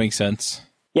 That makes sense.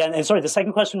 Yeah, and sorry, the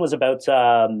second question was about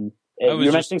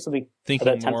you're mentioning something thinking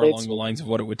about more templates along the lines of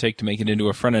what it would take to make it into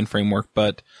a front-end framework,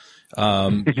 but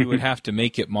you would have to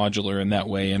make it modular in that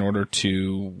way in order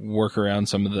to work around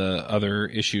some of the other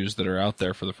issues that are out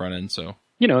there for the front end. So,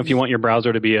 if you want your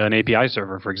browser to be an API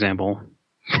server, for example.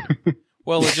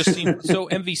 Well, it just seems so.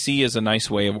 MVC is a nice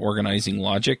way of organizing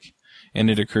logic, and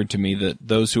it occurred to me that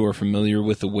those who are familiar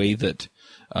with the way that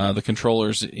the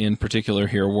controllers in particular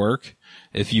here work,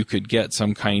 if you could get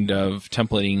some kind of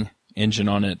templating engine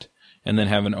on it, and then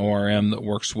have an ORM that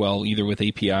works well either with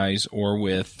APIs or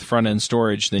with front-end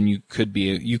storage, then you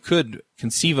could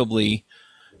conceivably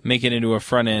make it into a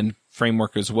front-end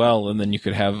framework as well, and then you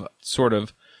could have sort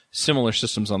of similar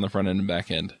systems on the front end and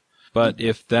back end. But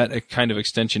if that kind of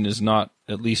extension is not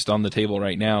at least on the table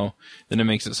right now, then it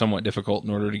makes it somewhat difficult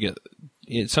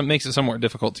makes it somewhat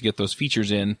difficult to get those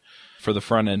features in for the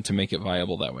front end to make it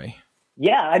viable that way.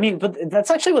 Yeah, I mean, but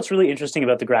that's actually what's really interesting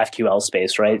about the GraphQL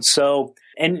space, right? So,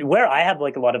 and where I have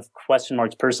like a lot of question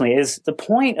marks personally is the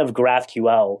point of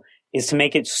GraphQL is to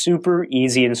make it super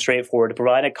easy and straightforward to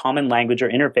provide a common language or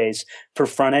interface for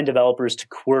front-end developers to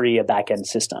query a back-end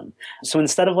system. So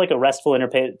instead of like a RESTful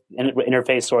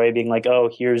interface story being like, oh,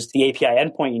 here's the API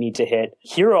endpoint you need to hit.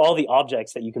 Here are all the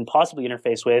objects that you can possibly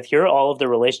interface with. Here are all of the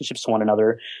relationships to one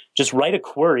another. Just write a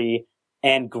query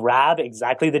and grab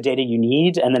exactly the data you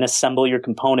need and then assemble your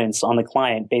components on the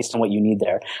client based on what you need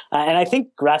there. And I think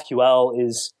GraphQL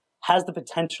has the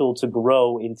potential to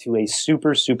grow into a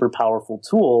super, super powerful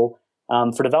tool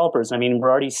for developers. I mean,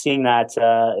 we're already seeing that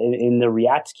in the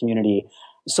React community.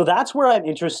 So that's where I'm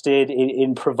interested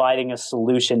in providing a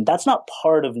solution. That's not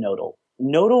part of Nodal.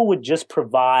 Nodal would just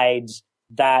provide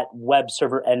that web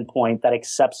server endpoint that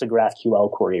accepts a GraphQL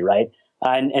query, right?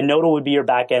 And Nodal would be your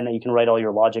backend that you can write all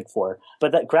your logic for.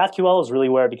 But that GraphQL is really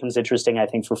where it becomes interesting, I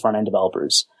think, for front-end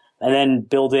developers. And then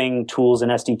building tools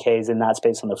and SDKs in that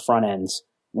space on the front ends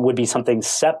would be something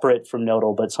separate from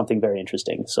Nodal, but something very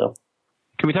interesting. So,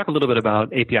 can we talk a little bit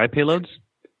about API payloads?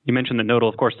 You mentioned that Nodal,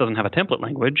 of course, doesn't have a template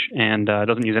language and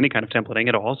doesn't use any kind of templating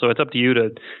at all. So it's up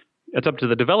to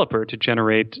the developer to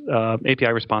generate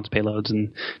API response payloads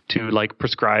and to like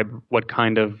prescribe what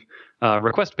kind of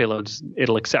request payloads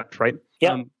it'll accept, right?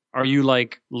 Yeah. Are you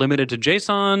like limited to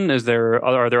JSON? Are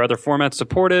there other formats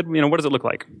supported? What does it look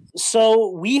like?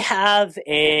 So we have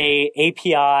a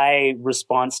API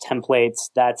response template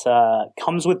that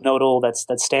comes with Nodal that's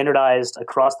standardized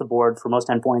across the board for most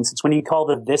endpoints. It's when you call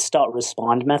the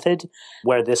this.respond method,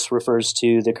 where this refers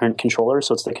to the current controller.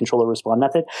 So it's the controller respond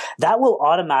method. That will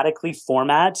automatically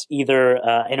format either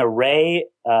an array,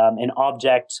 an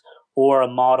object, or a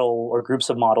model or groups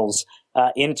of models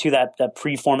into that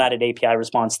pre-formatted API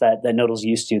response that Nodal's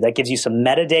used to. That gives you some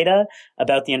metadata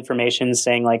about the information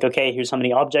saying like, okay, here's how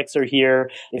many objects are here.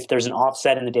 If there's an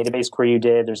offset in the database query you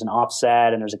did, there's an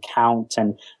offset and there's a count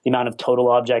and the amount of total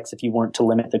objects if you weren't to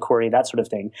limit the query, that sort of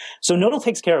thing. So Nodal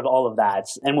takes care of all of that.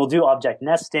 And we'll do object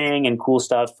nesting and cool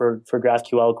stuff for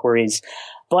GraphQL queries.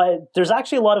 But there's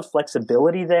actually a lot of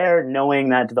flexibility there, knowing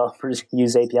that developers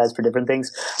use APIs for different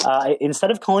things. Instead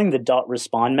of calling the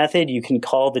 .respond method, you can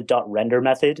call the .render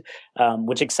method,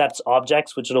 which accepts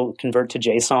objects, which it'll convert to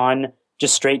JSON,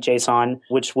 just straight JSON,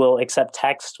 which will accept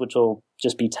text, which will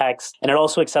just be text. And it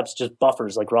also accepts just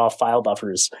buffers, like raw file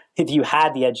buffers. If you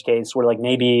had the edge case where like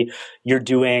maybe you're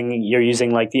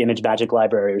using like the ImageMagick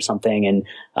library or something,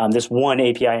 and this one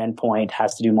API endpoint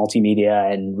has to do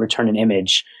multimedia and return an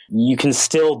image, you can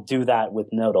still do that with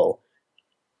Nodal.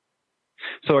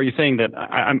 So are you saying that,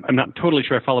 I'm not totally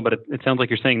sure I follow, but it sounds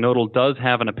like you're saying Nodal does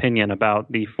have an opinion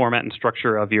about the format and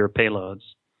structure of your payloads?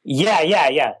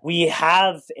 Yeah. We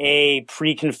have a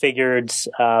pre-configured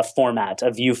format,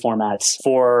 a view format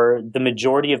for the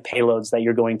majority of payloads that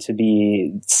you're going to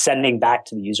be sending back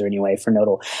to the user anyway for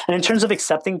Nodal. And in terms of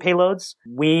accepting payloads,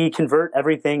 we convert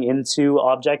everything into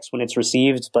objects when it's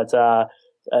received, but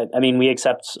we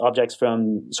accept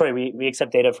we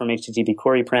accept data from HTTP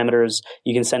query parameters.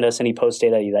 You can send us any post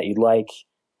data that you'd like.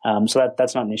 So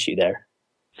that's not an issue there.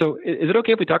 So is it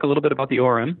okay if we talk a little bit about the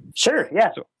ORM? Sure,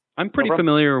 yeah. So I'm pretty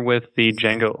familiar with the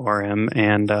Django ORM,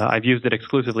 and I've used it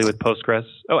exclusively with Postgres.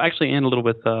 Oh, actually, and a little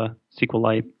with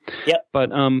SQLite. Yep.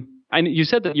 But you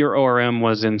said that your ORM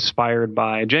was inspired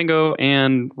by Django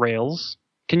and Rails.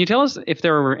 Can you tell us if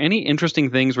there were any interesting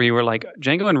things where you were like,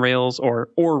 Django and Rails or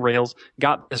Rails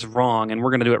got this wrong, and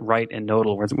we're going to do it right in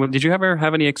Nodal? Did you ever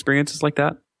have any experiences like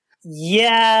that?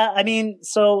 Yeah,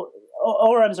 so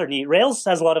ORMs are neat. Rails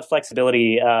has a lot of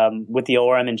flexibility with the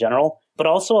ORM in general, but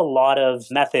also a lot of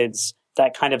methods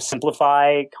that kind of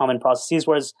simplify common processes.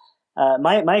 Whereas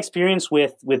my experience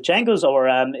with Django's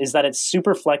ORM is that it's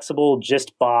super flexible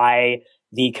just by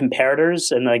the comparators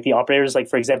and like the operators, like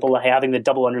for example, having the _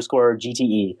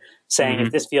 GTE saying if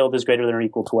this field is greater than or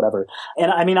equal to whatever.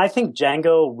 And I think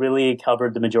Django really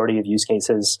covered the majority of use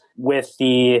cases with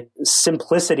the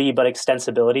simplicity but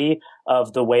extensibility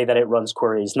of the way that it runs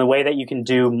queries and the way that you can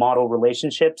do model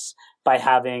relationships by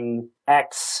having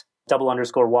X _ Y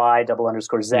 _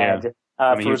 Z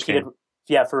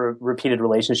for repeated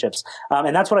relationships.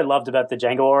 And that's what I loved about the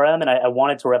Django ORM, and I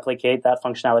wanted to replicate that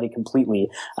functionality completely.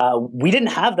 We didn't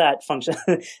have that function.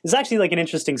 There's actually like an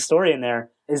interesting story in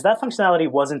there, is that functionality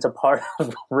wasn't a part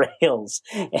of Rails.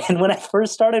 And when I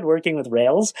first started working with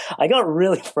Rails, I got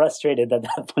really frustrated that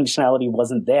functionality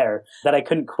wasn't there, that I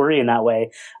couldn't query in that way.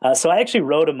 So I actually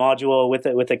wrote a module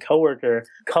with a coworker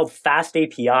called Fast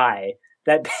API,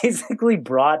 that basically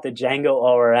brought the Django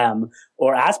ORM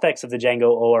or aspects of the Django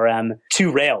ORM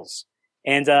to Rails.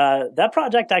 And that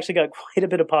project actually got quite a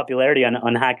bit of popularity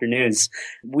on Hacker News.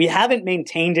 We haven't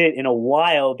maintained it in a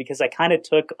while because I kind of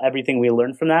took everything we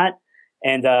learned from that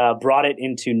and brought it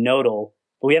into Nodal.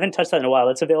 But we haven't touched that in a while.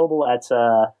 It's available at,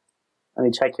 let me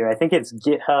check here. I think it's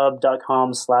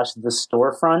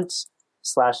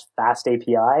github.com/thestorefront/fast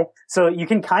API. So you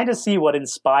can kind of see what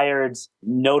inspired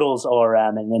Nodal's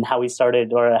ORM and then how I started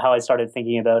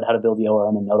thinking about how to build the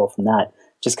ORM in Nodal from that.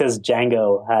 Just because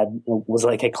Django was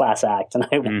like a class act and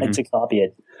I wanted to copy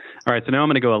it. All right, so now I'm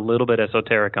going to go a little bit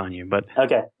esoteric on you. But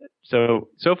okay. So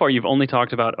far you've only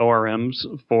talked about ORMs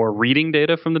for reading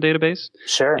data from the database.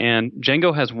 Sure. And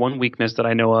Django has one weakness that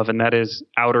I know of, and that is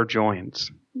outer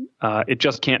joins. It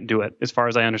just can't do it, as far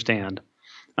as I understand.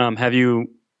 Have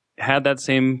you had that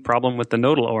same problem with the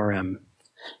Nodal ORM?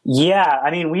 Yeah,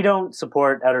 we don't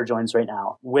support outer joins right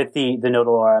now with the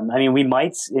Nodal ORM. We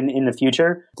might in the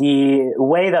future. The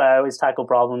way that I always tackle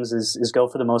problems is go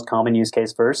for the most common use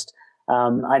case first.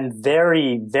 I'm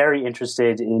very, very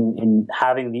interested in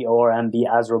having the ORM be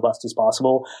as robust as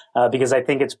possible because I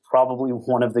think it's probably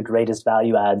one of the greatest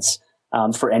value adds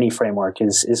for any framework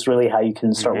is really how you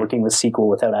can start working with SQL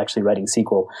without actually writing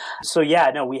SQL. So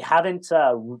yeah, no, we haven't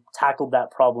tackled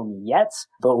that problem yet,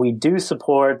 but we do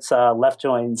support left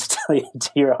joins to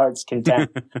your heart's content.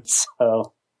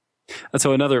 So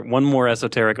one more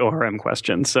esoteric ORM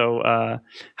question. So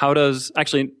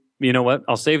you know what?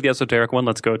 I'll save the esoteric one.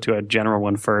 Let's go to a general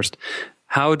one first.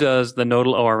 How does the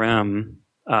Nodal ORM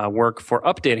work for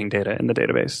updating data in the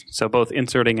database? So both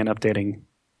inserting and updating.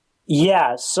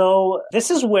 Yeah, so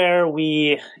this is where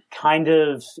we kind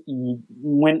of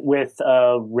went with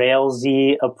a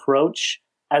Railsy approach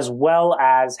as well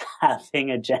as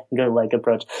having a Django-like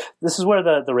approach. This is where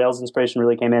the Rails inspiration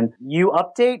really came in. You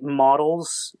update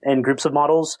models and groups of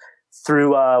models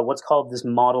through what's called this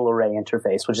model array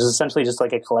interface, which is essentially just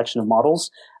like a collection of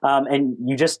models. And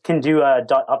you just can do a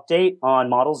 .update on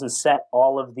models and set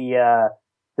all of the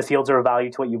fields or a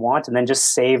value to what you want, and then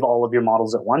just save all of your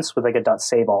models at once with like a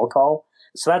 .saveAll call.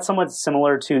 So that's somewhat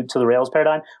similar to the Rails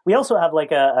paradigm. We also have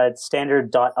like a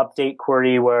standard .update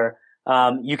query where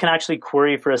you can actually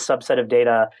query for a subset of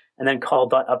data and then call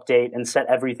 .update and set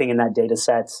everything in that data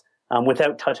set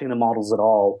without touching the models at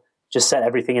all. Just set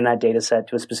everything in that data set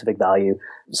to a specific value.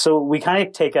 So we kind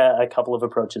of take a couple of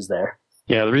approaches there.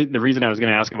 Yeah, the reason I was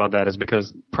going to ask about that is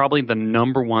because probably the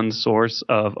number one source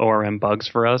of ORM bugs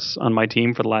for us on my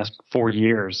team for the last 4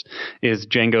 years is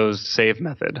Django's save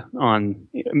method on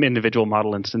individual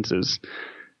model instances.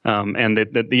 And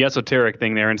the esoteric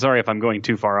thing there, and sorry if I'm going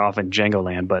too far off in Django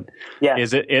land, but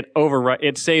is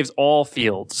it saves all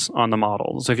fields on the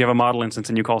model. So if you have a model instance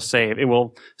and you call save, it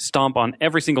will stomp on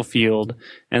every single field,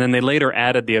 and then they later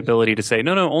added the ability to say,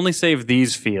 no, only save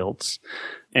these fields.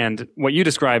 And what you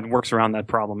described works around that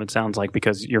problem, it sounds like,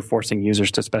 because you're forcing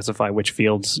users to specify which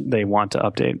fields they want to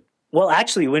update. Well,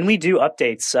 actually, when we do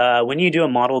updates, when you do a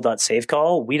model.save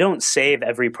call, we don't save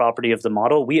every property of the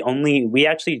model. We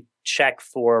actually check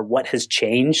for what has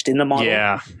changed in the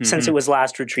model since it was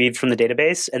last retrieved from the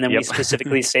database, and then we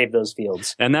specifically save those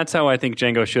fields. And that's how I think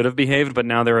Django should have behaved, but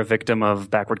now they're a victim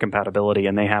of backward compatibility,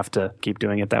 and they have to keep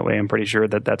doing it that way. I'm pretty sure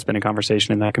that's been a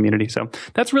conversation in that community. So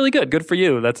that's really good. Good for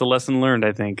you. That's a lesson learned,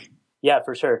 I think. Yeah,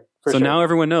 for sure. Now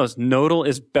everyone knows Nodal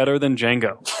is better than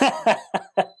Django.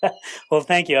 Well,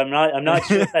 thank you. I'm not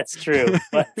sure if that's true,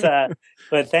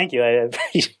 but thank you. I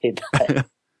appreciate that.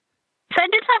 So I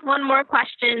just have one more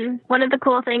question. One of the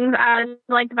cool things I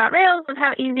liked about Rails was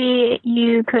how easy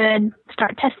you could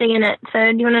start testing in it.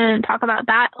 So do you want to talk about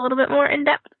that a little bit more in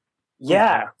depth?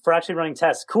 Yeah, for actually running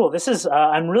tests. Cool. This is,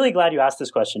 I'm really glad you asked this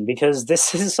question because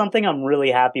this is something I'm really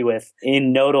happy with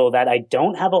in Nodal that I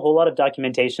don't have a whole lot of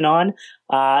documentation on.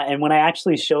 And when I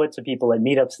actually show it to people at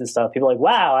meetups and stuff, people are like,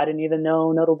 wow, I didn't even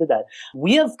know Nodal did that.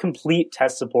 We have complete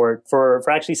test support for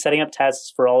actually setting up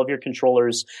tests for all of your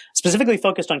controllers, specifically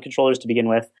focused on controllers to begin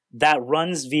with, that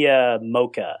runs via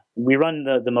Mocha. We run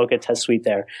the Mocha test suite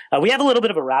there. We have a little bit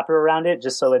of a wrapper around it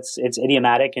just so it's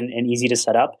idiomatic and easy to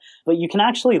set up. But you can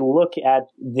actually look at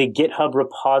the GitHub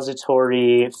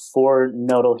repository for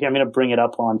Nodal. Here, I'm going to bring it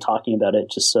up while I'm talking about it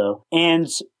just so. And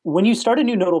when you start a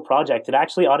new Nodal project, it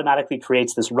actually automatically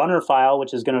creates this runner file,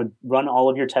 which is going to run all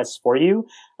of your tests for you.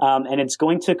 And it's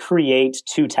going to create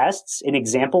 2 tests, an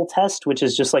example test, which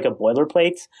is just like a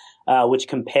boilerplate, which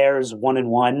compares 1 and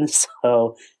 1.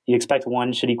 So you expect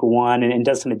 1 should equal 1 and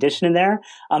does some addition in there.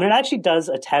 And it actually does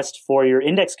a test for your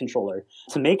index controller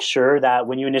to make sure that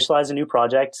when you initialize a new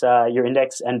project, your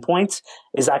index endpoint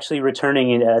is actually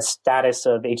returning a status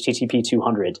of HTTP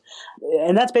 200.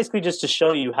 And that's basically just to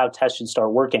show you how tests should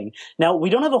start working. Now, we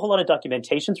don't have a whole lot of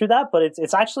documentation through that, but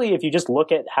it's actually, if you just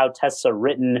look at how tests are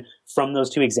written from those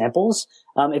 2 examples,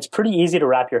 it's pretty easy to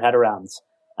wrap your head around.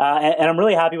 And I'm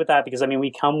really happy with that because, I mean,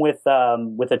 we come with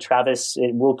a Travis.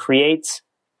 It will create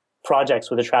projects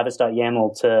with a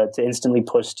Travis.yaml to instantly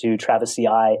push to Travis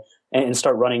CI and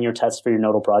start running your tests for your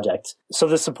Nodal project. So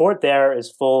the support there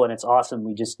is full and it's awesome.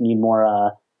 We just need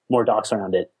more docs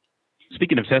around it.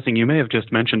 Speaking of testing, you may have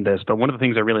just mentioned this, but one of the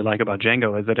things I really like about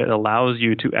Django is that it allows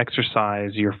you to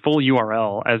exercise your full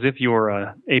URL as if you're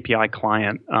a API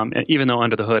client, even though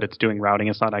under the hood it's doing routing.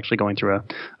 It's not actually going through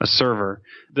a server.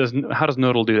 How does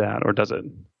Nodal do that, or does it?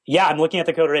 Yeah, I'm looking at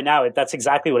the code right now. That's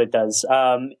exactly what it does.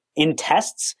 In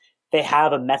tests, they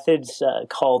have a method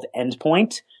called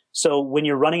endpoint. So when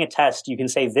you're running a test, you can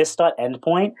say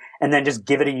this.endpoint and then just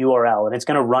give it a URL and it's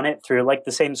going to run it through like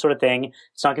the same sort of thing.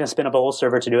 It's not going to spin up a whole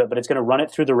server to do it, but it's going to run it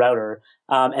through the router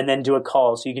and then do a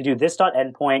call. So you can do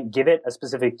this.endpoint, give it a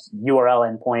specific URL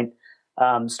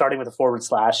endpoint, starting with a /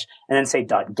 and then say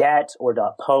 .get or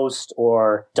 .post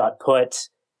or .put,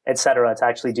 etc. to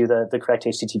actually do the correct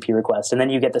HTTP request. And then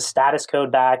you get the status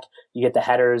code back, you get the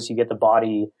headers, you get the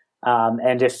body.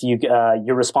 And if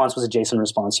your response was a JSON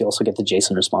response, you also get the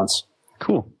JSON response.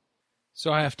 Cool.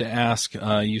 So I have to ask,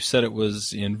 you said it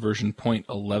was in version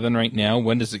 0.11 right now.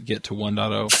 When does it get to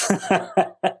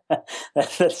 1.0?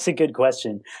 That's a good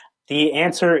question. The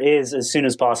answer is as soon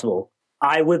as possible.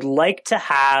 I would like to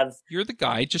have... You're the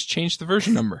guy. Just change the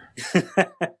version number.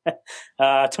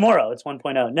 Tomorrow, it's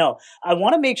 1.0. No, I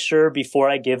want to make sure before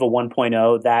I give a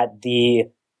 1.0 that the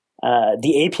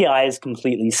API is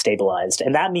completely stabilized.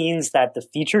 And that means that the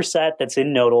feature set that's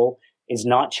in Nodal is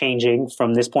not changing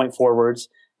from this point forwards.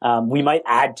 We might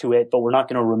add to it, but we're not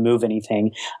going to remove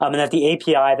anything. And that the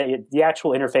API, the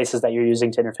actual interfaces that you're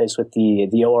using to interface with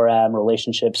the ORM,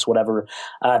 relationships, whatever,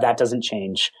 that doesn't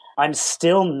change. I'm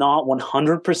still not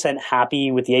 100% happy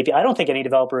with the API. I don't think any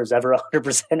developer is ever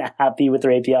 100% happy with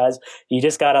their APIs. You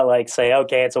just got to say,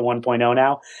 okay, it's a 1.0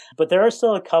 now. But there are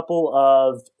still a couple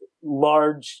of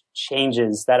large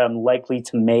changes that I'm likely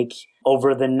to make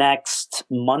over the next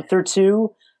month or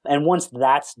two. And once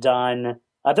that's done,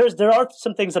 there are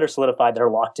some things that are solidified that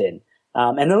are locked in.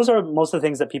 And those are most of the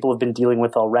things that people have been dealing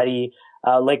with already.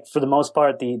 Like for the most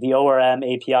part, the ORM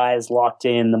API is locked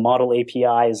in, the model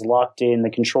API is locked in, the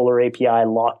controller API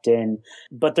locked in.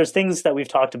 But there's things that we've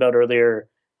talked about earlier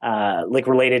like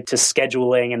related to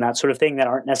scheduling and that sort of thing that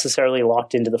aren't necessarily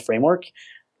locked into the framework.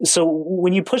 So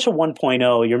when you push a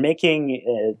 1.0, you're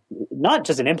making not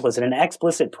just an implicit, an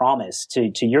explicit promise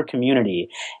to your community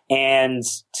and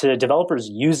to developers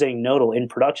using Nodal in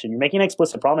production. You're making an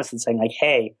explicit promise and saying like,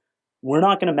 hey, we're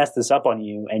not going to mess this up on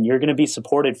you, and you're going to be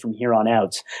supported from here on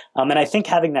out. And I think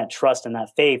having that trust and that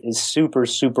faith is super,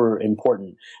 super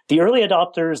important. The early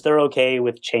adopters, they're okay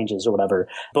with changes or whatever.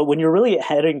 But when you're really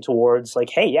heading towards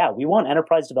like, hey, yeah, we want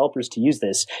enterprise developers to use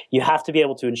this, you have to be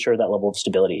able to ensure that level of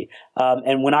stability.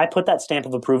 And when I put that stamp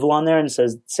of approval on there and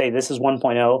say, this is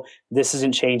 1.0, this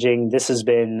isn't changing, this has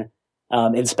been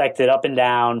inspected up and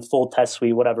down, full test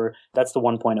suite, whatever. That's the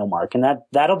 1.0 mark. And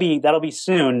that'll be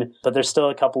soon, but there's still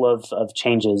a couple of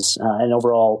changes and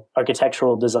overall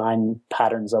architectural design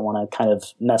patterns I want to kind of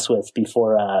mess with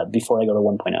before I go to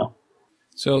 1.0.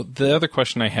 So the other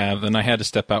question I have, and I had to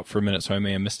step out for a minute so I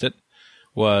may have missed it,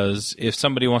 was if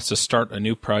somebody wants to start a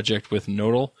new project with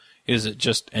Nodal, is it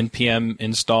just npm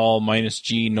install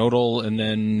 -g Nodal and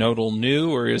then Nodal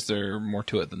new, or is there more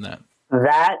to it than that?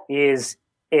 That is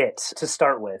it to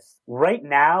start with. Right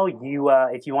now, you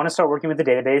if you want to start working with the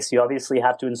database, you obviously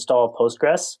have to install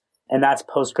Postgres, and that's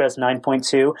Postgres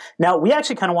 9.2. Now, we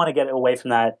actually kind of want to get away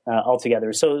from that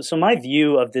altogether. So my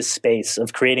view of this space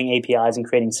of creating APIs and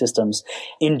creating systems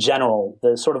in general,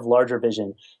 the sort of larger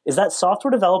vision, is that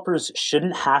software developers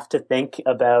shouldn't have to think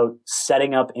about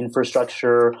setting up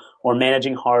infrastructure or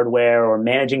managing hardware or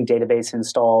managing database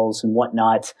installs and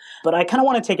whatnot. But I kind of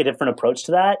want to take a different approach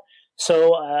to that.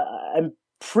 So I'm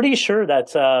pretty sure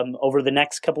that over the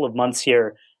next couple of months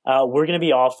here, we're going to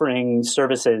be offering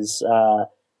services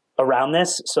around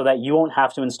this so that you won't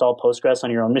have to install Postgres on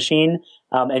your own machine,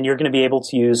 and you're going to be able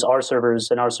to use our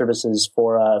servers and our services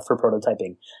for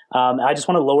prototyping. I just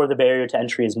want to lower the barrier to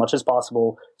entry as much as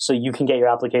possible so you can get your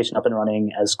application up and running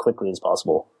as quickly as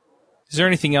possible. Is there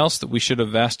anything else that we should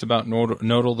have asked about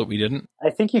Nodal that we didn't? I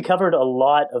think you covered a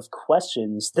lot of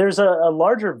questions. There's a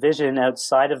larger vision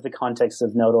outside of the context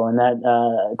of Nodal, and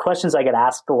that questions I get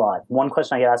asked a lot. One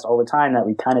question I get asked all the time that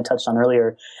we kind of touched on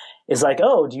earlier is like,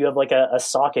 oh, do you have like a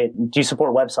socket? Do you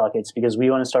support WebSockets? Because we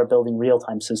want to start building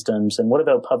real-time systems. And what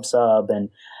about PubSub and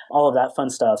all of that fun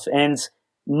stuff? And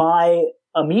my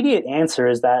immediate answer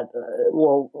is that,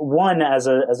 well, one, as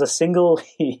a single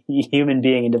human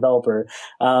being and developer,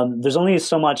 there's only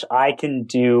so much I can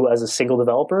do as a single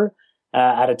developer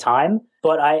at a time.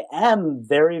 But I am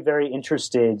very, very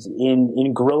interested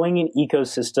in growing an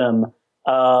ecosystem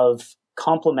of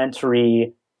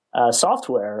complementary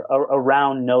software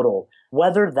around Nodal,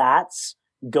 whether that's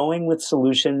going with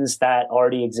solutions that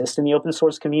already exist in the open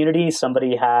source community.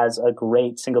 Somebody has a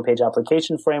great single page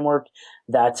application framework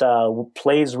that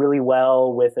plays really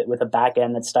well with a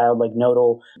backend that's styled like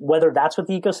Nodal. Whether that's what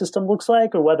the ecosystem looks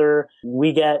like, or whether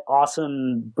we get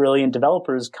awesome, brilliant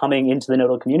developers coming into the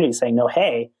Nodal community saying, no,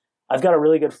 hey, I've got a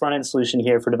really good front end solution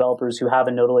here for developers who have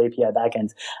a Nodal API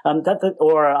backend.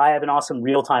 Or I have an awesome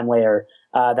real time layer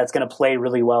that's going to play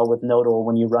really well with Nodal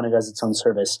when you run it as its own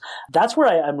service. That's where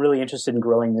I'm really interested in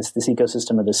growing this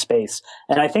ecosystem of this space.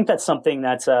 And I think that's something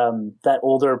that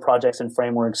older projects and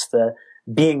frameworks, the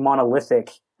being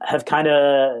monolithic, have kind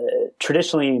of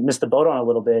traditionally missed the boat on a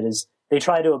little bit. Is they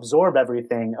try to absorb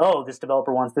everything. Oh, this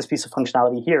developer wants this piece of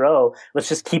functionality here. Oh, let's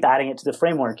just keep adding it to the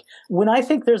framework. When I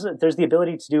think there's the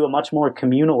ability to do a much more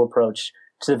communal approach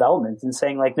to development and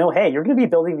saying like, no, hey, you're going to be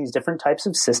building these different types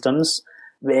of systems.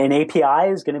 An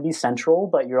API is going to be central,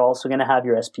 but you're also going to have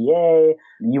your SPA.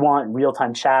 You want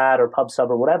real-time chat or PubSub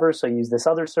or whatever, so use this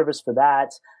other service for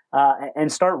that. And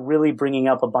start really bringing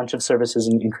up a bunch of services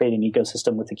and creating an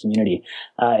ecosystem with the community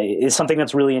is something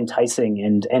that's really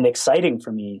enticing and exciting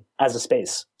for me as a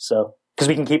space. So, because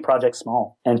we can keep projects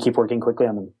small and keep working quickly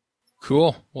on them.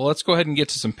 Cool. Well, let's go ahead and get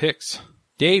to some picks.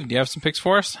 Dave, do you have some picks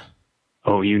for us?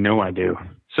 Oh, you know I do.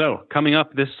 So, coming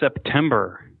up this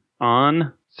September,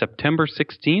 on September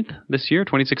 16th this year,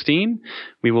 2016,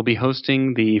 we will be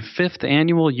hosting the 5th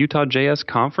annual Utah JS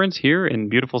conference here in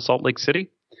beautiful Salt Lake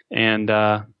City. And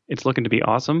it's looking to be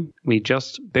awesome. We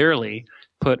just barely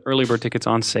put early bird tickets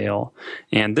on sale.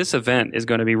 And this event is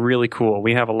going to be really cool.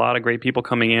 We have a lot of great people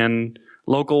coming in,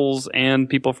 locals and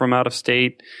people from out of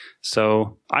state.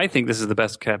 So I think this is the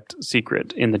best kept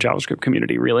secret in the JavaScript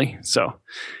community, really. So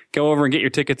go over and get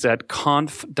your tickets at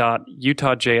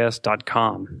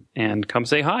conf.utahjs.com and come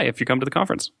say hi if you come to the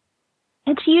conference.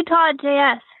 It's Utah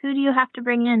JS. Who do you have to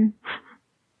bring in?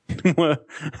 all the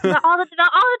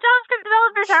JavaScript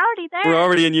developers are already there. We're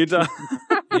already in Utah.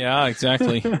 Yeah,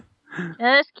 exactly.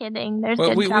 Just kidding.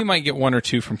 We might get one or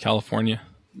two from California.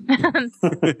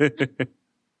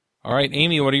 All right,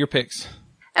 Amy, what are your picks?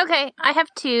 Okay, I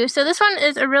have two. So this one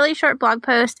is a really short blog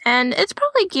post, and it's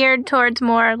probably geared towards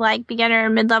more like beginner,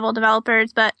 mid-level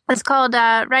developers, but it's called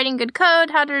Writing Good Code,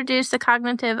 How to Reduce the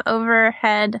Cognitive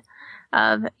Overhead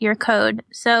of Your Code.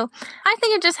 So I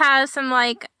think it just has some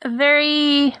like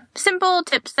very simple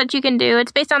tips that you can do.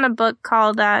 It's based on a book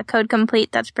called Code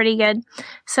Complete. That's pretty good.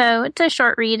 So it's a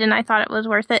short read, and I thought it was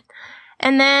worth it.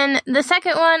 And then the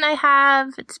second one I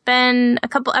have, it's been a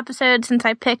couple episodes since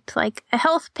I picked like a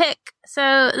health pick.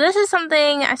 So this is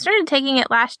something, I started taking it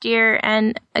last year.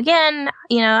 And again,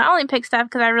 I only pick stuff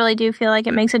because I really do feel like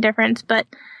it makes a difference. But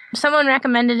someone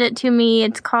recommended it to me.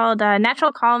 It's called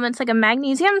Natural Calm. It's like a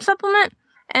magnesium supplement.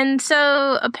 And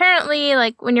so apparently,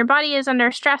 like when your body is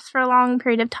under stress for a long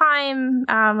period of time,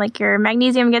 like your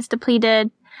magnesium gets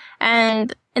depleted.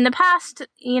 And in the past,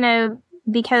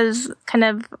 because kind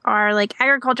of our like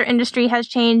agriculture industry has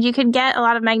changed, you could get a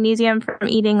lot of magnesium from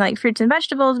eating like fruits and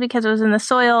vegetables because it was in the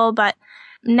soil. But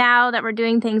now that we're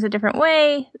doing things a different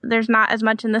way, there's not as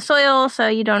much in the soil, so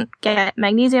you don't get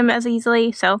magnesium as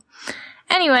easily. So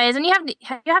anyways, and you have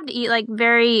to eat like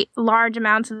very large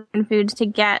amounts of foods to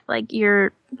get like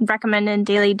your recommended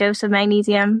daily dose of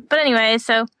magnesium. But anyways,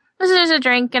 so this is a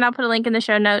drink, and I'll put a link in the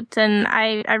show notes, and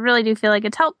I really do feel like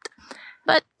it's helped.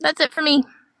 But that's it for me.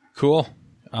 Cool.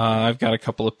 I've got a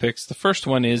couple of picks. The first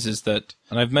one is that,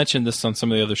 and I've mentioned this on some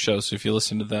of the other shows, so if you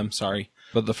listen to them, sorry.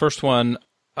 But the first one,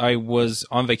 I was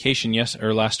on vacation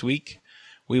last week.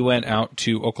 We went out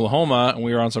to Oklahoma, and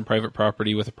we were on some private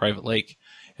property with a private lake.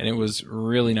 And it was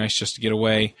really nice just to get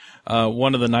away.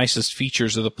 One of the nicest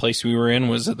features of the place we were in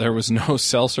was that there was no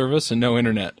cell service and no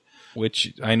internet,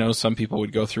 which I know some people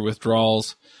would go through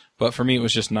withdrawals. But for me, it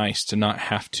was just nice to not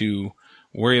have to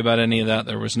worry about any of that.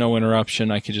 There was no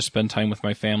interruption. I could just spend time with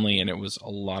my family, and it was a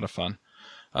lot of fun.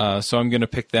 So I'm going to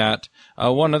pick that.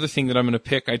 One other thing that I'm going to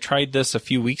pick, I tried this a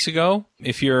few weeks ago.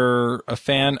 If you're a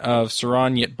fan of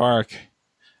Saron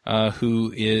Yitbarek,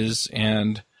 who is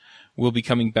and will be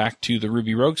coming back to the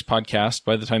Ruby Rogues podcast.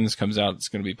 By the time this comes out, it's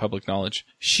going to be public knowledge.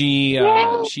 She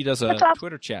does a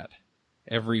Twitter chat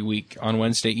every week on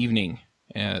Wednesday evening.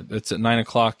 It's at 9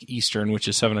 o'clock Eastern, which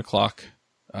is 7 o'clock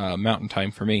Mountain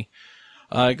Time for me.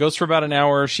 It goes for about an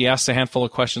hour. She asks a handful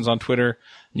of questions on Twitter,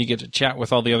 and you get to chat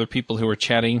with all the other people who are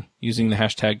chatting using the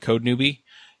hashtag CodeNewbie.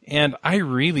 And I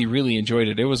really, really enjoyed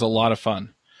it. It was a lot of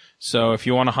fun. So if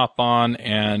you want to hop on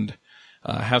and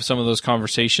have some of those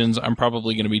conversations, I'm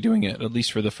probably going to be doing it, at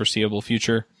least for the foreseeable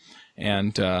future.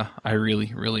 And I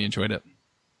really, really enjoyed it.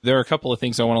 There are a couple of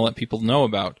things I want to let people know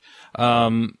about.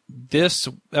 This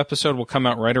episode will come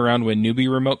out right around when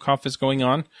Newbie Remote Conf is going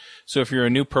on. So if you're a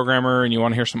new programmer and you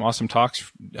want to hear some awesome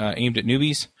talks aimed at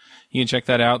newbies, you can check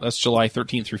that out. That's July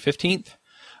 13th through 15th.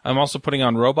 I'm also putting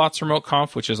on Robots Remote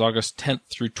Conf, which is August 10th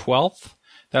through 12th.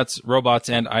 That's robots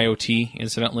and IoT,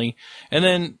 incidentally. And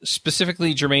then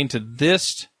specifically germane to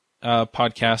this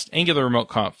podcast, Angular Remote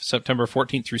Conf, September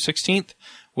 14th through 16th,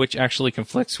 which actually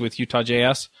conflicts with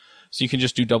Utah.js. So you can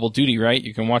just do double duty, right?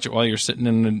 You can watch it while you're sitting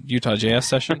in a Utah.js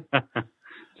session. Sounds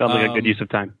like a good use of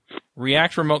time.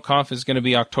 React Remote Conf is going to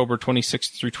be October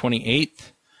 26th through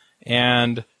 28th.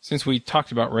 And since we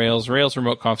talked about Rails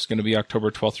Remote Conf is going to be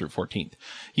October 12th through 14th.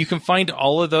 You can find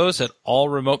all of those at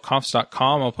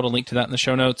allremoteconfs.com. I'll put a link to that in the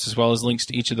show notes, as well as links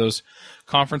to each of those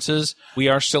conferences. We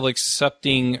are still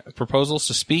accepting proposals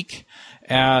to speak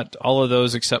at all of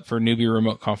those except for Newbie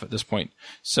Remote Conf at this point.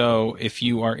 So if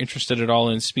you are interested at all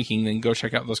in speaking, then go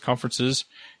check out those conferences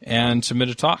and submit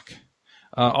a talk.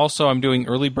 Also, I'm doing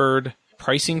early bird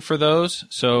pricing for those.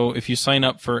 So if you sign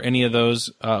up for any of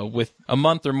those with a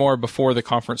month or more before the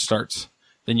conference starts,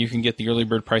 then you can get the early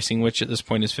bird pricing, which at this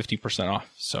point is 50%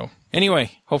 off. So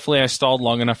anyway, hopefully I stalled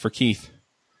long enough for Keith.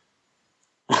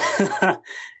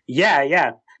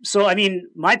 Yeah. So, I mean,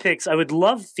 my picks, I would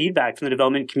love feedback from the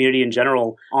development community in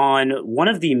general on one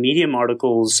of the Medium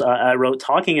articles I wrote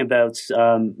talking about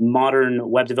modern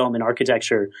web development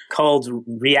architecture called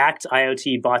React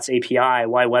IoT Bots API,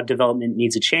 Why Web Development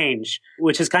Needs a Change,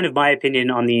 which is kind of my opinion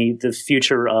on the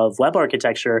future of web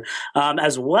architecture,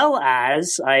 as well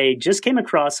as I just came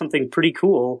across something pretty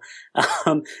cool.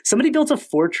 Somebody built a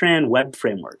Fortran web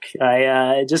framework.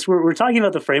 We're talking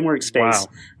about the framework space.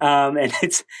 Wow. And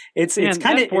it's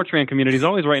kind of Fortran community is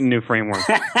always writing new frameworks.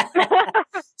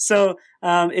 So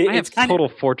I have total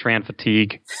Fortran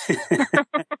fatigue.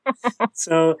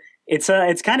 So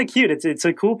it's kind of cute. It's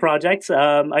a cool project.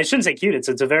 I shouldn't say cute.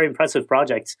 It's a very impressive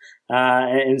project.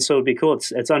 And so it'd be cool.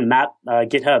 It's on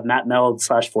GitHub,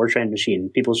 mapmeld/Fortran machine.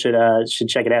 People should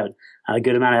check it out. A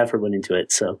good amount of effort went into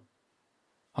it. So.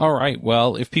 All right.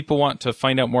 Well, if people want to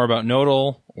find out more about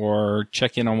Nodal or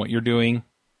check in on what you're doing,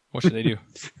 what should they do?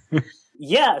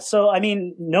 Yeah, so I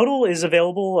mean, Nodal is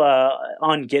available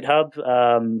on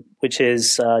GitHub, which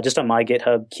is just on my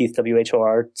GitHub,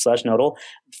 KeithWHOR/Nodal.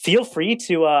 Feel free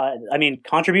to,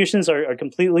 contributions are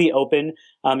completely open.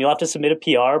 You'll have to submit a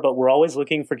PR, but we're always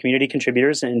looking for community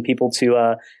contributors and people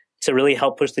to really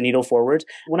help push the needle forward.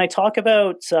 When I talk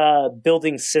about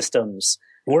building systems,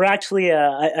 we're actually,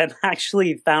 I've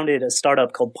actually founded a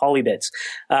startup called Polybit,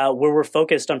 where we're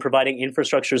focused on providing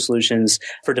infrastructure solutions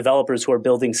for developers who are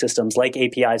building systems like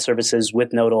API services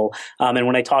with Nodal. And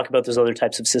when I talk about those other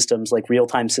types of systems like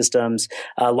real-time systems,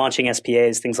 launching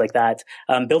SPAs, things like that,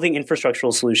 building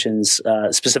infrastructural solutions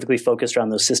specifically focused around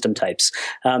those system types.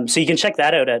 So you can check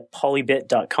that out at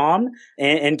polybit.com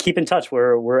and keep in touch.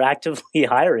 We're actively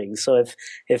hiring. So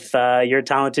if you're a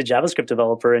talented JavaScript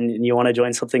developer and you want to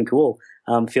join something cool,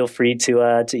 feel free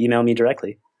to email me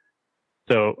directly.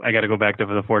 So I got to go back to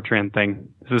the Fortran thing.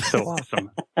 This is so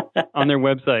awesome. On their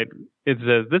website, it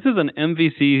says, this is an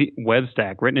MVC web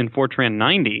stack written in Fortran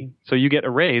 90, so you get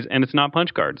arrays, and it's not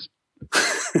punch cards.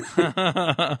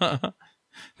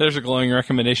 There's a glowing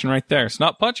recommendation right there. It's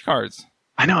not punch cards.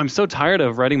 I know. I'm so tired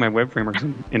of writing my web frameworks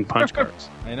in punch cards.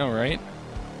 I know, right?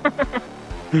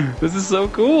 This is so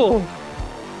cool.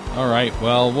 All right,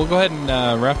 well, we'll go ahead and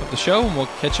wrap up the show, and we'll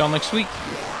catch y'all next week.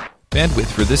 Bandwidth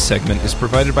for this segment is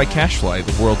provided by CacheFly,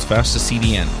 the world's fastest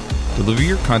CDN. Deliver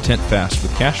your content fast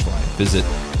with CacheFly. Visit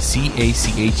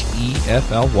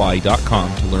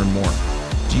CacheFly.com to learn more.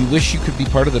 Do you wish you could be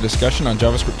part of the discussion on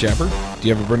JavaScript Jabber? Do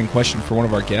you have a burning question for one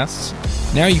of our guests?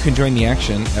 Now you can join the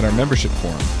action at our membership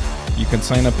forum. You can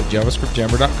sign up at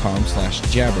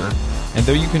javascriptjabber.com/jabber, and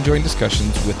there you can join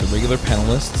discussions with the regular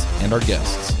panelists and our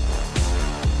guests.